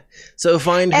 So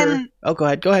find her. Oh, go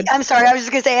ahead. I'm sorry. I was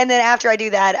just gonna say, and then after I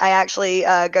do that, I actually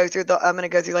I'm gonna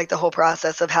go through like the whole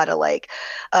process of how to like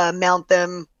mount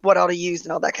them, what all to use,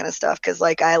 and all that kind of stuff. Because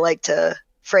like I like to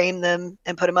frame them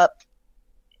and put them up.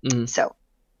 Mm-hmm. So,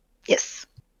 yes.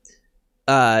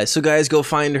 So guys, go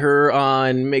find her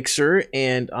on Mixer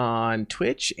and on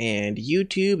Twitch and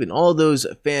YouTube and all those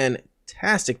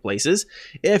fantastic places.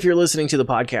 If you're listening to the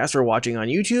podcast or watching on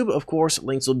YouTube, of course,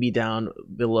 links will be down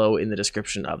below in the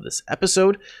description of this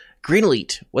episode. Green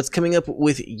Elite, what's coming up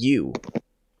with you?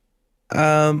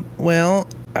 Well,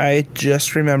 I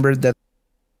just remembered that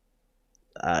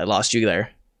I lost you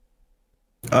there.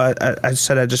 I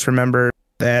said I just remembered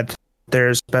that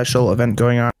there's a special event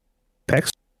going on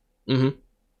Apex. Mm-hmm.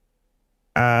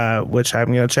 Which I'm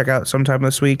going to check out sometime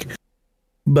this week.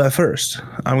 But first,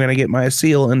 I'm going to get my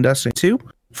seal in Destiny 2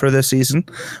 for this season.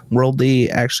 Worldly,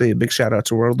 actually, a big shout out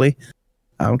to Worldly,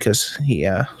 because he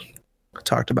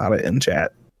talked about it in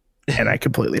chat, and I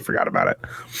completely forgot about it.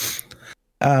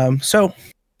 So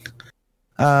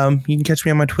you can catch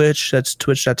me on my Twitch. That's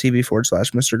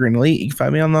twitch.tv/Mr. Green Elite. You can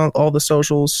find me on all the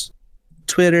socials.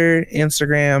 Twitter,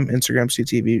 Instagram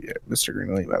CTV, Mr.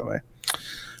 Green Elite, by the way.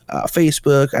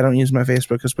 Facebook, I don't use my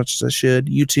Facebook as much as I should.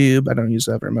 YouTube, I don't use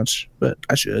that very much, but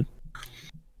I should.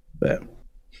 But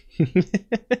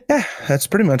yeah, that's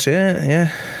pretty much it.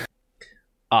 Yeah.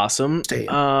 Awesome.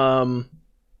 I'm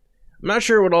not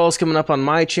sure what all is coming up on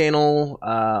my channel.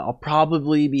 I'll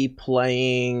probably be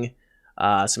playing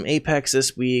some Apex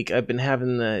this week. I've been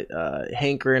having the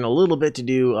hankering a little bit to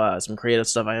do some creative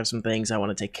stuff. I have some things I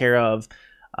want to take care of,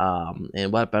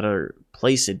 and what better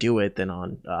place to do it than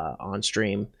on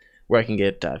stream, where I can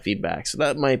get feedback. So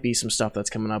that might be some stuff that's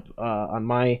coming up on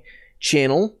my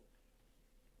channel.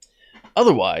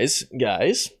 Otherwise,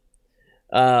 guys,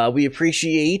 we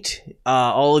appreciate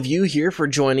all of you here for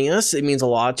joining us. It means a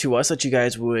lot to us that you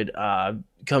guys would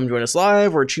come join us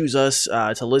live or choose us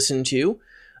to listen to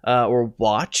or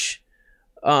watch.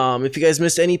 If you guys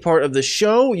missed any part of the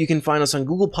show, you can find us on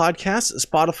Google Podcasts,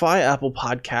 Spotify, Apple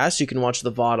Podcasts. You can watch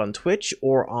the VOD on Twitch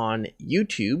or on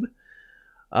YouTube.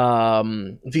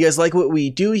 If you guys like what we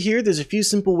do here, there's a few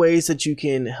simple ways that you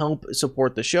can help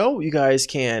support the show. You guys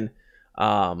can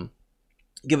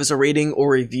give us a rating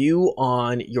or review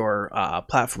on your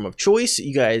platform of choice.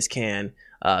 You guys can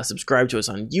subscribe to us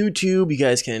on YouTube. You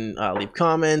guys can leave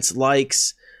comments,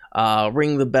 likes,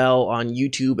 ring the bell on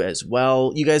YouTube as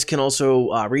well. You guys can also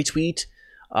retweet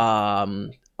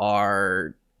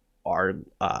our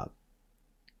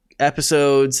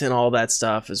episodes and all that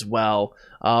stuff as well.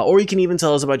 Or you can even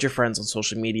tell us about your friends on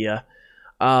social media.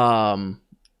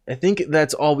 I think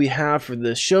that's all we have for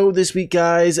the show this week,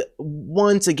 guys.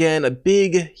 Once again, a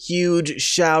big, huge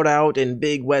shout out and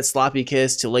big, wet, sloppy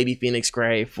kiss to Lady Phoenix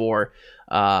Gray for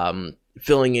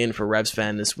filling in for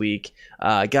RevsFan this week.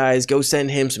 Guys, go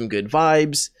send him some good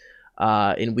vibes,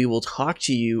 and we will talk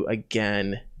to you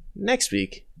again next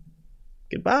week.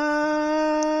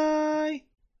 Goodbye.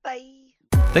 Bye.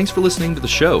 Thanks for listening to the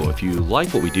show. If you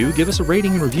like what we do, give us a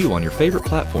rating and review on your favorite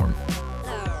platform.